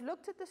now we've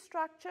looked at the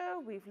structure,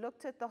 we've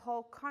looked at the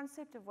whole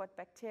concept of what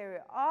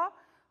bacteria are.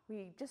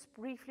 We just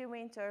briefly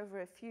went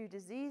over a few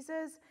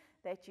diseases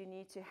that you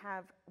need to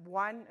have,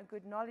 a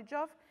good knowledge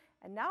of,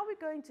 and now we're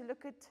going to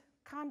look at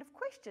kind of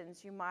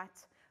questions you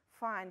might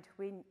find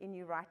when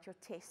you write your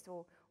test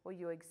or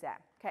your exam.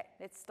 Okay,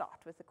 let's start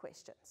with the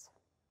questions.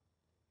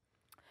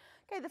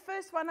 Okay, the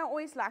first one, I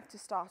always like to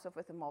start off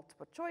with a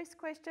multiple choice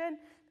question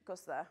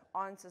because the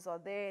answers are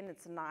there and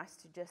it's nice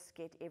to just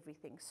get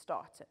everything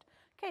started.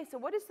 Okay, so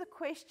what does the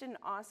question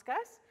ask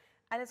us?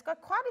 And it's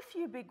got quite a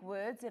few big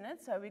words in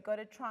it, so we've got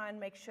to try and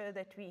make sure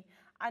that we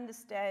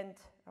understand,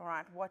 all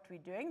right, what we're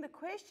doing. The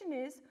question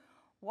is,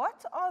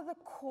 what are the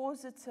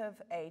causative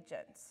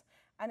agents?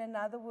 And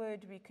another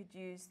word we could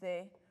use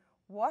there,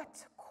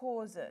 what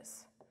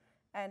causes?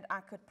 And I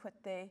could put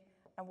there,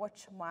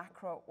 which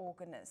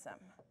microorganism.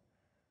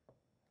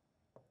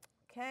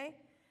 Okay,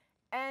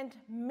 and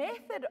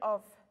method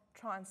of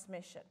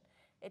transmission.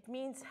 It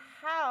means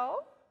how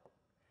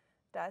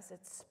does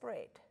it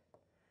spread?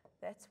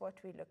 That's what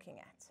we're looking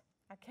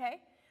at,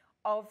 okay,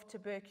 of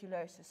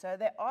tuberculosis. So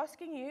they're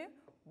asking you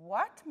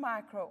what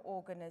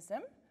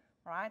microorganism,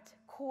 right,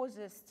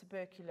 causes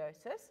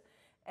tuberculosis,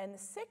 and the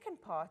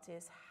second part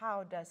is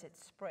how does it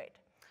spread?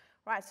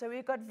 Right, so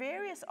we've got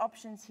various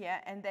options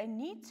here, and they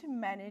need to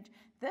manage,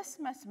 this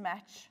must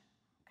match,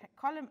 okay,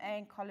 column A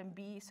and column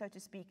B, so to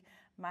speak,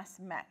 must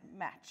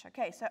match.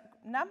 Okay, so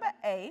number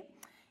A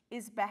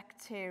is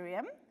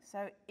bacterium.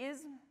 So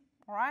is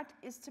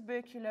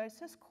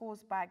tuberculosis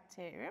caused by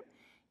bacterium?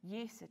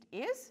 Yes, it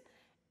is.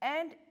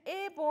 And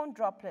airborne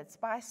droplets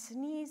by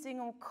sneezing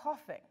or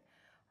coughing.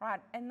 Right,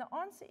 and the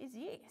answer is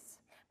yes.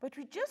 But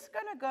we're just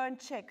going to go and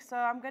check. So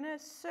I'm going to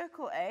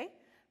circle A,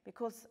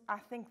 because I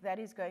think that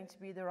is going to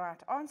be the right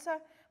answer.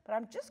 But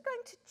I'm just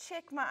going to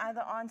check my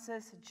other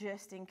answers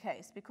just in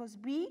case, because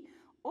B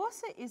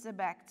also is a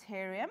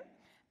bacterium,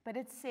 but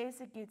it says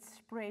it gets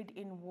spread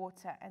in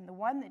water. And the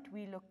one that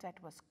we looked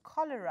at was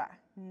cholera,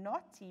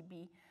 not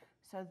TB.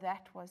 So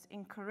that was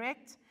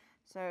incorrect.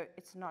 So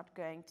it's not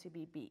going to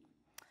be B.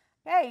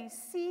 Okay,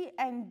 C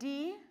and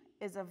D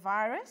is a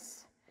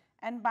virus.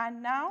 And by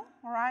now,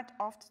 right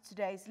after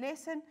today's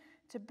lesson,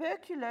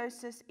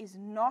 tuberculosis is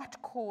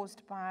not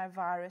caused by a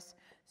virus,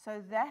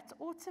 so that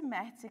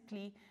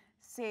automatically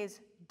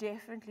says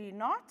definitely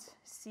not,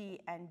 C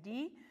and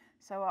D.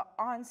 So our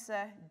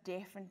answer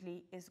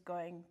definitely is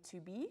going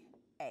to be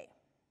A.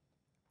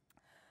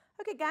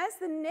 Okay, guys,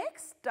 the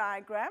next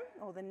diagram,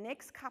 or the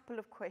next couple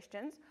of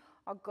questions,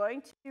 are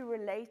going to be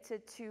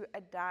related to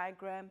a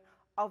diagram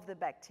of the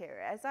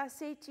bacteria. As I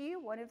said to you,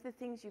 one of the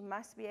things you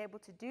must be able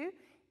to do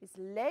is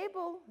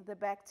label the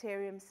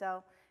bacterium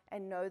cell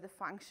and know the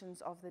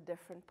functions of the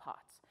different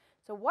parts.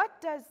 So what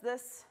does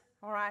this,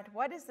 all right,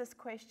 what is this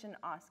question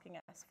asking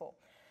us for?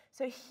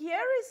 So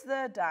here is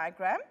the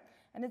diagram,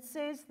 and it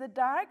says the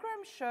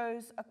diagram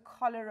shows a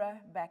cholera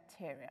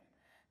bacterium.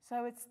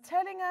 So it's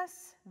telling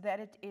us that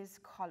it is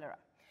cholera.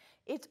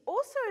 It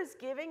also is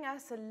giving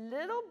us a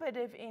little bit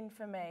of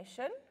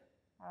information,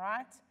 all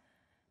right,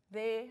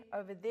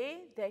 over there,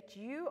 that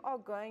you are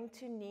going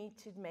to need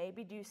to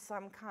maybe do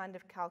some kind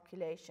of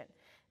calculation,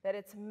 that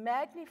it's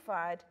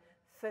magnified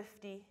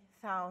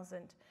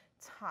 50,000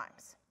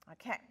 times.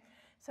 Okay,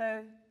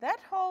 so that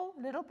whole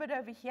little bit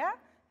over here,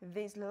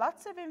 there's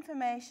lots of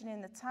information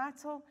in the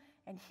title,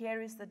 and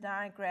here is the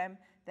diagram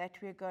that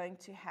we're going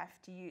to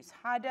have to use.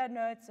 How do I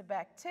know it's a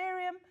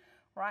bacterium?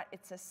 Right,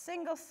 it's a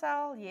single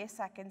cell. Yes,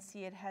 I can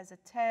see it has a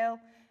tail,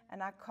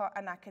 and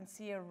I can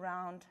see a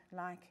round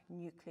like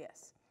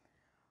nucleus.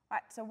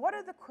 Right, so what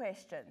are the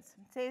questions?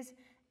 It says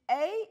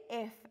A,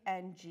 F,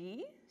 and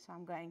G, so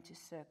I'm going to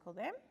circle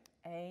them.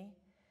 A,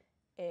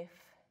 F,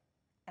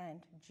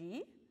 and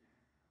G,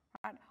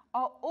 right,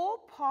 are all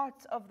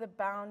parts of the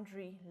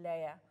boundary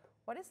layer.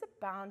 What is the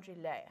boundary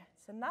layer?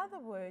 So another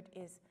word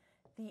is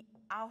the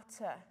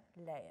outer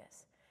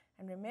layers.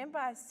 And remember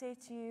I said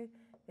to you,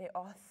 there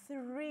are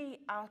 3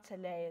 outer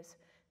layers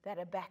that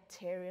a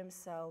bacterium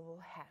cell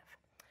will have.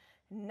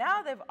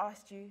 Now they've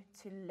asked you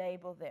to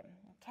label them.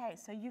 Okay,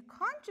 so you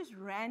can't just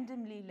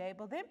randomly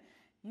label them.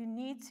 You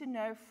need to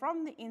know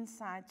from the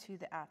inside to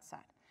the outside.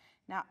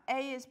 Now,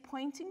 A is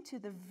pointing to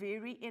the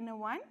very inner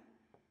one.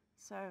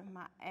 So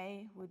my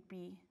A would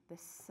be the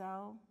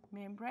cell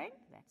membrane.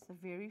 That's the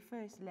very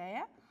first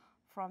layer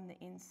from the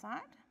inside.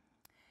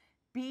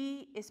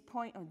 G is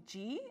pointing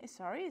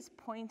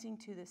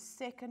to the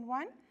second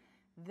one.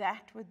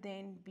 That would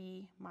then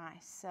be my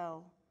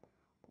cell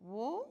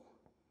wall.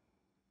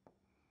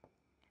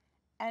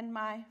 And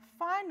my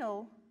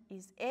final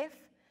is F,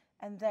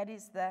 and that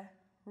is the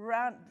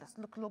round, let's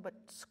look a little bit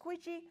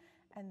squidgy,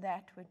 and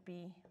that would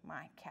be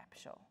my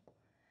capsule.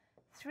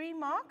 3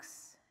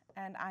 marks,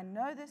 and I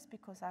know this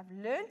because I've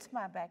learnt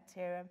my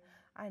bacterium.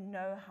 I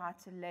know how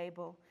to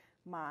label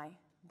my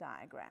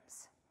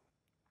diagrams.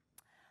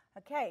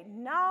 Okay,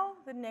 now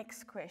the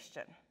next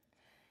question.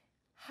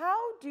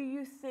 How do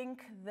you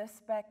think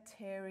this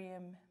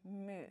bacterium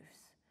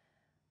moves?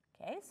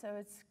 Okay, so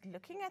it's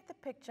looking at the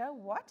picture.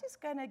 What is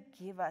going to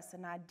give us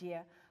an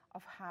idea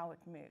of how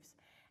it moves?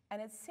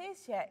 And it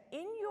says here,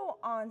 in your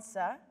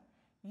answer,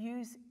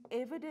 use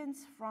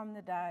evidence from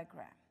the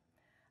diagram.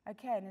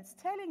 Okay, and it's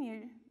telling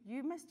you,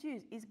 you must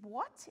use, is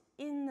what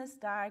in this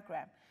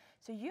diagram?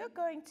 So you're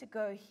going to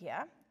go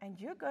here, and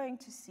you're going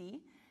to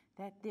see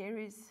that there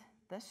is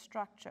this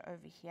structure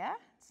over here.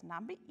 It's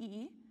number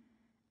E,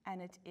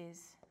 and it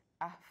is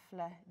a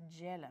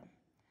flagellum.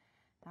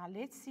 Now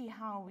let's see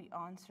how we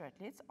answer it.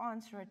 Let's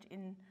answer it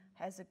in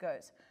as it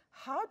goes.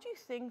 How do you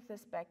think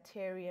this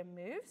bacterium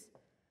moves?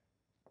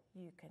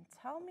 You can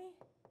tell me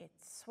it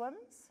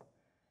swims.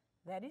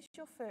 That is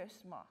your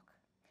first mark.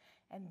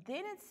 And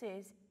then it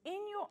says,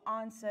 in your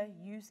answer,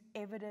 use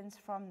evidence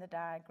from the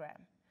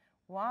diagram.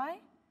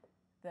 Why?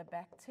 The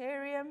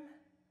bacterium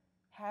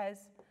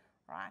has,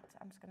 right,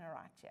 I'm just going to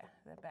write here.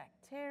 The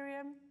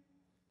bacterium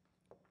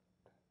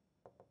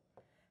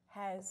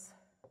has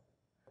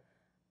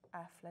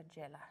a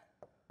flagella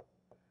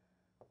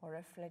or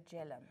a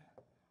flagellum,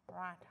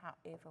 right,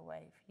 however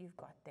way you've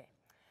got there.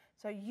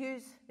 So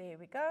use, there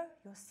we go,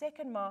 your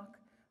second mark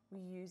we're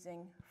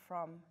using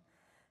from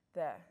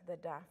the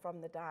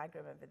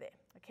diagram over there.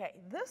 Okay,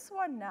 this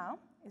one now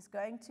is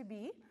going to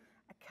be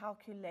a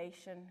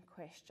calculation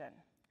question.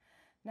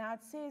 Now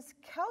it says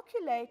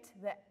calculate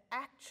the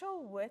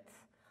actual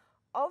width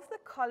of the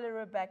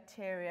cholera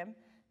bacterium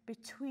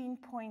between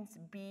points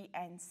B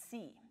and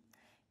C.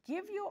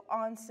 Give your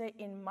answer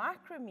in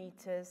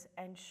micrometers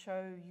and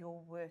show your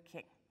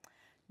working.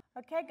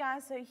 Okay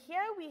guys, so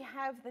here we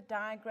have the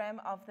diagram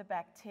of the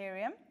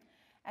bacterium,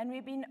 and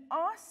we've been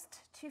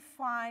asked to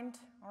find,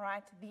 all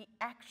right, the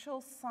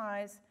actual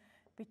size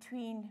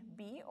between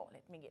B, or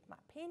let me get my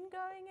pen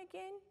going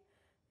again.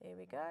 There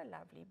we go,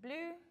 lovely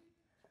blue,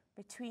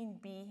 between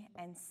B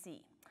and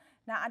C.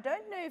 Now I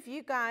don't know if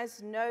you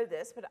guys know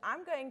this, but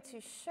I'm going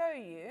to show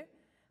you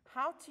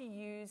how to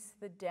use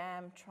the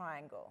damn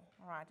triangle.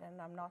 All right,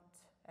 and I'm not,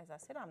 as I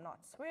said, I'm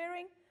not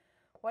swearing.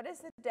 What does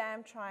the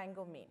damn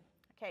triangle mean?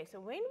 Okay, so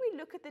when we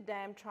look at the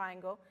damn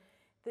triangle,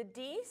 the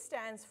D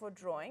stands for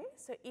drawing.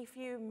 So if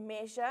you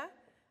measure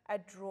a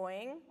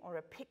drawing or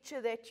a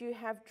picture that you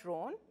have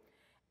drawn,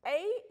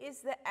 A is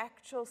the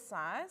actual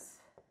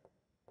size,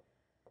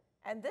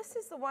 and this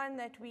is the one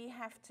that we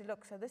have to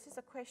look. So this is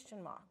a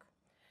question mark.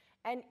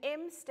 And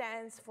M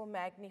stands for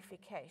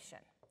magnification.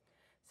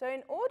 So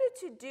in order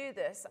to do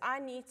this, I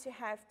need to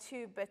have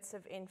 2 bits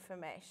of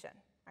information.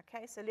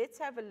 Okay, so let's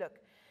have a look.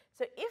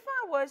 So if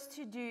I was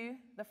to do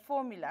the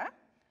formula,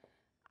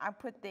 I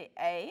put the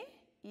A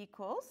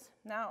equals.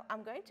 Now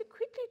I'm going to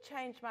quickly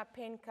change my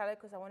pen color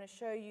because I want to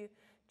show you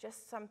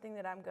just something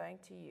that I'm going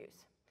to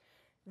use.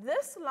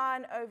 This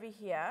line over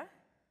here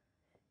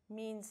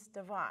means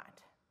divide.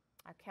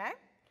 Okay?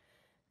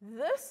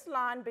 This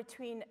line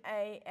between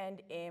A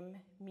and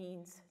M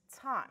means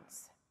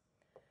times.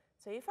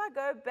 So if I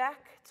go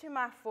back to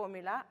my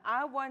formula,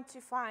 I want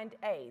to find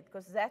A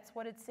because that's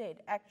what it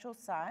said, actual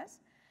size.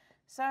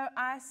 So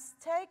I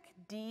take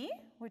D,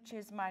 which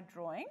is my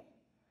drawing,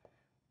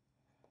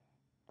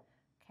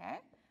 okay,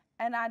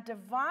 and I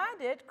divide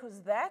it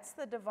because that's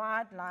the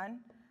divide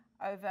line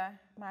over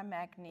my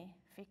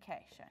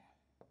magnification.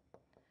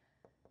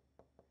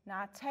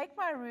 Now I take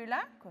my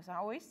ruler, because I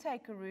always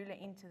take a ruler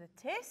into the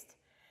test,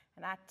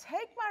 and I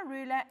take my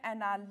ruler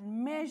and I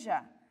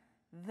measure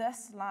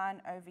this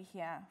line over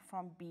here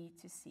from B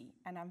to C,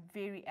 and I'm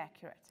very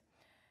accurate.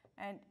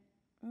 And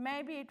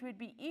maybe it would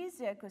be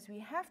easier because we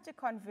have to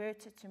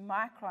convert it to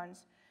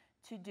microns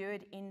to do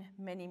it in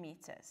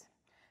millimeters.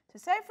 So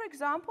say, for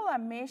example, I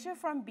measure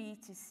from B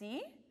to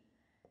C,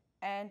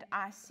 and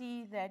I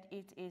see that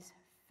it is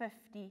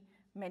 50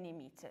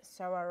 millimeters.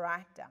 So I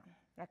write down,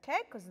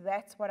 okay, because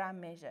that's what I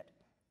measured.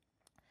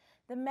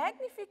 The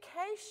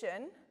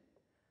magnification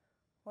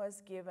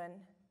was given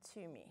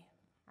to me,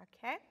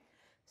 okay?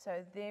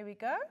 So there we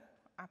go.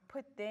 I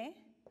put there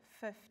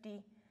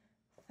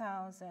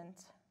 50,000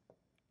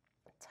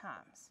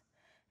 times.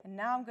 And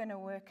now I'm going to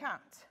work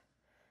out.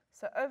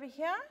 So over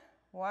here,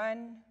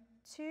 1,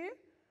 2,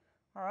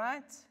 all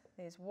right,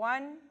 there's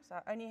 1, so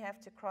I only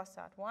have to cross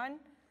out 1,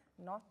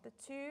 not the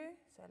 2.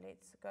 So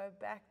let's go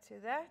back to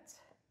that,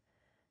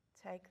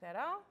 take that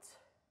out.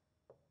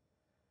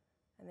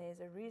 And there's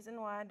a reason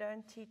why I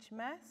don't teach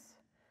maths.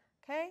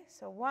 Okay,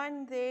 so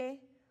 1 there,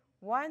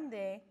 1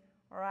 there,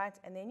 all right,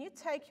 and then you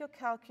take your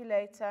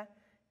calculator.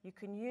 You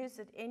can use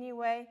it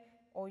anyway,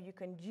 or you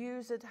can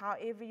use it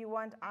however you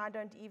want. I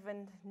don't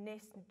even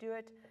do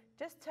it.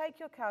 Just take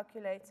your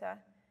calculator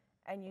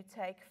and you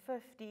take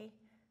 50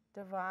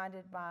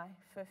 divided by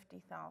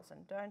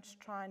 50,000. Don't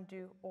try and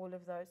do all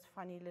of those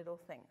funny little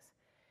things.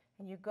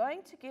 And you're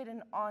going to get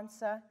an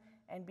answer,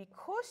 and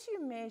because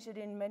you measured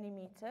in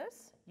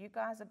millimeters, you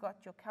guys have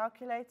got your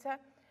calculator,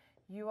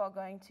 you are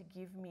going to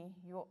give me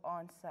your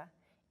answer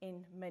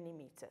in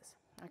millimeters.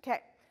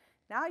 Okay,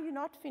 now you're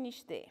not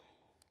finished there.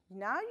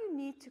 Now you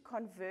need to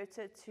convert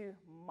it to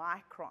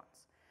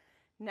microns.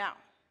 Now,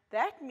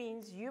 that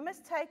means you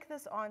must take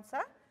this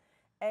answer,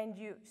 and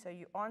you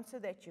answer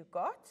that you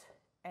got,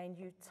 and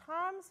you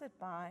times it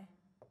by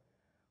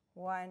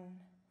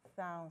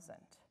 1,000.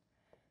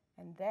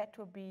 And that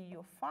will be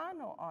your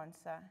final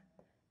answer,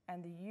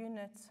 and the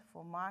units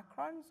for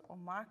microns or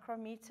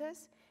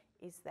micrometers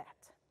is that.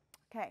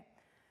 Okay,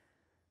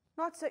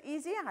 not so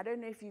easy. I don't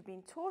know if you've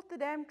been taught the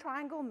damn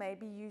triangle.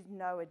 Maybe you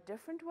know a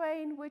different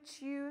way in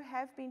which you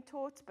have been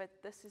taught, but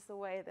this is the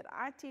way that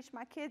I teach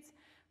my kids,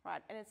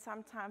 right? And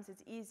sometimes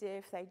it's easier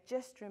if they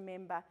just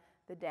remember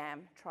the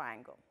damn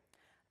triangle.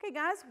 Okay,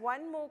 guys,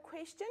 one more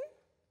question.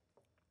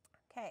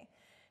 Okay,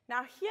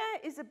 now here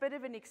is a bit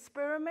of an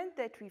experiment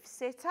that we've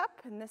set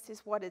up, and this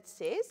is what it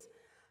says.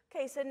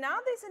 Okay, so now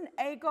there's an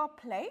agar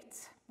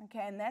plate,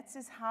 okay, and that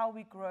is how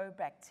we grow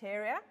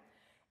bacteria.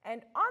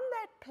 And on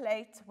that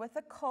plate with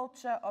a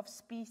culture of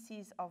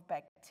species of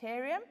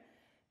bacterium,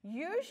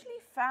 usually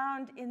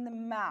found in the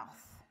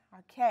mouth.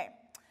 Okay,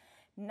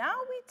 now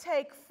we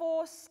take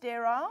 4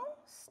 sterile.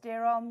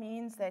 Sterile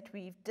means that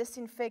we've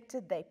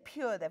disinfected, they're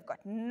pure, they've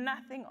got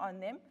nothing on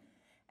them.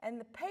 And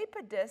the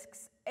paper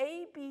discs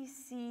A, B,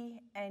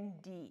 C,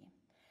 and D,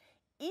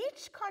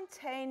 each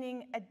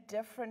containing a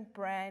different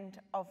brand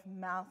of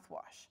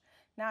mouthwash.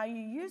 Now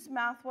you use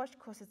mouthwash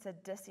because it's a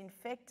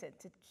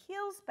disinfectant. It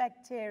kills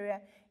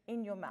bacteria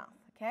in your mouth,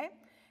 okay?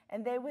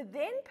 And they were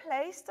then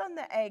placed on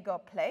the agar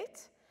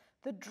plate.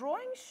 The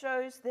drawing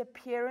shows the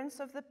appearance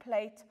of the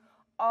plate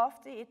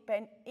after it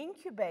been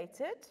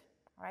incubated,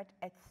 right,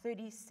 at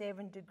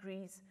 37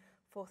 degrees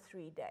for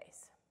 3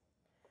 days.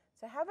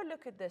 So have a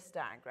look at this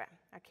diagram,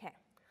 okay?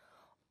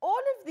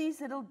 All of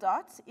these little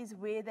dots is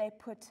where they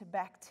put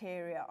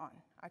bacteria on,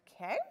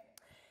 okay?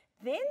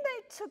 Then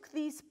they took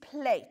these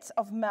plates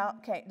of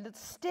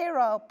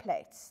sterile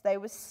plates. They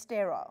were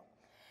sterile.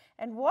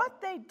 And what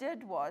they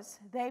did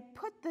was they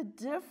put the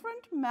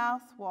different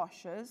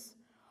mouthwashes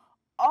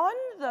on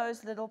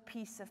those little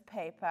pieces of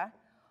paper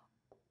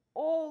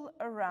all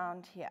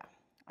around here.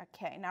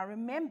 Okay, now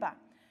remember,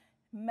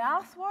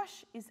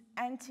 mouthwash is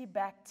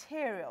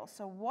antibacterial.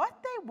 So what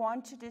they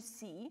wanted to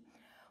see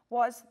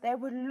was they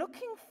were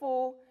looking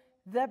for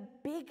the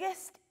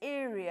biggest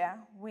area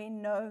where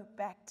no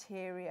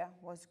bacteria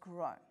was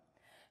grown.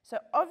 So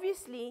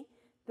obviously,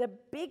 the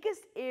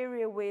biggest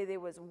area where there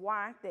was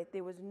white, that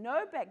there was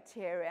no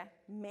bacteria,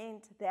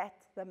 meant that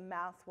the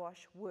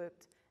mouthwash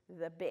worked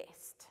the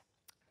best.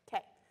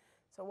 Okay,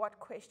 so what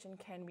question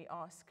can we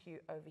ask you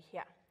over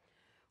here?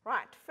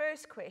 Right,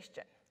 first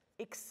question.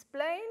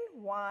 Explain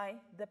why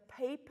the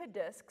paper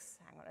discs,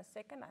 hang on a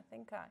second,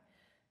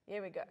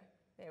 there we go.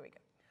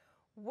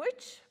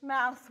 Which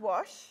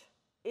mouthwash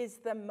is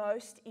the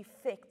most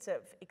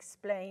effective?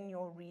 Explain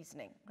your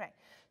reasoning. Okay,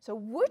 so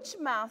which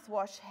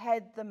mouthwash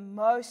had the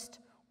most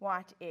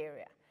white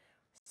area?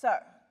 So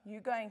you're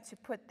going to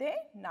put there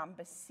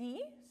number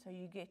C, so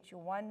you get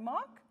your 1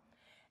 mark.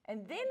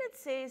 And then it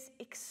says,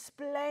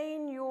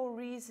 explain your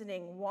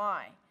reasoning,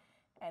 why?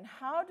 And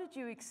how did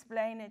you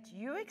explain it?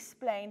 You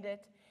explained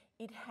it.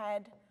 It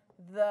had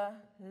the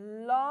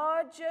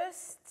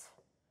largest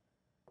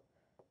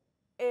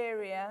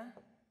area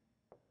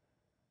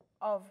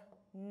of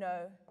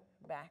no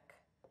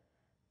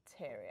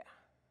bacteria.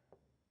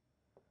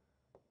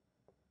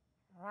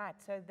 Right,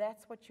 so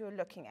that's what you're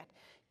looking at.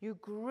 You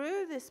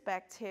grew this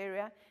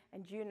bacteria,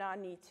 and you now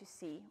need to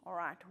see, all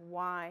right,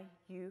 why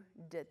you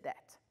did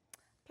that.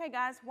 Okay,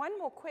 guys, one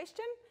more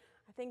question.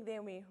 I think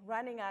then we're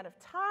running out of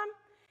time.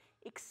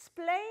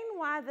 Explain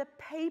why the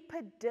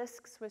paper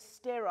discs were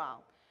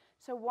sterile.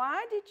 So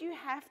why did you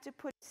have to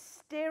put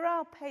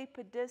sterile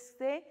paper discs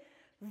there?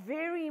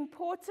 Very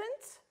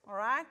important, all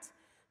right?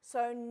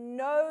 So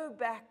no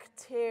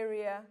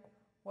bacteria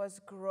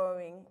was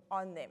growing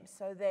on them.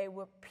 So they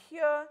were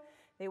pure,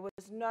 there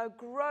was no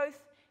growth,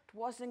 it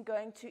wasn't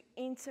going to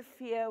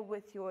interfere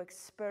with your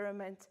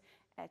experiment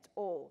at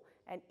all.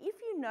 And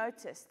if you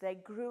notice, they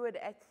grew it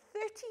at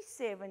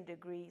 37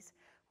 degrees,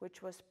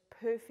 which was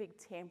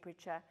perfect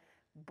temperature,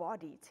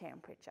 body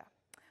temperature.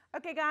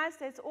 Okay, guys,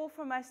 that's all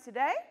from us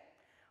today.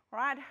 All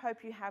right,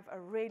 hope you have a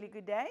really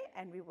good day,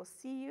 and we will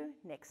see you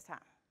next time.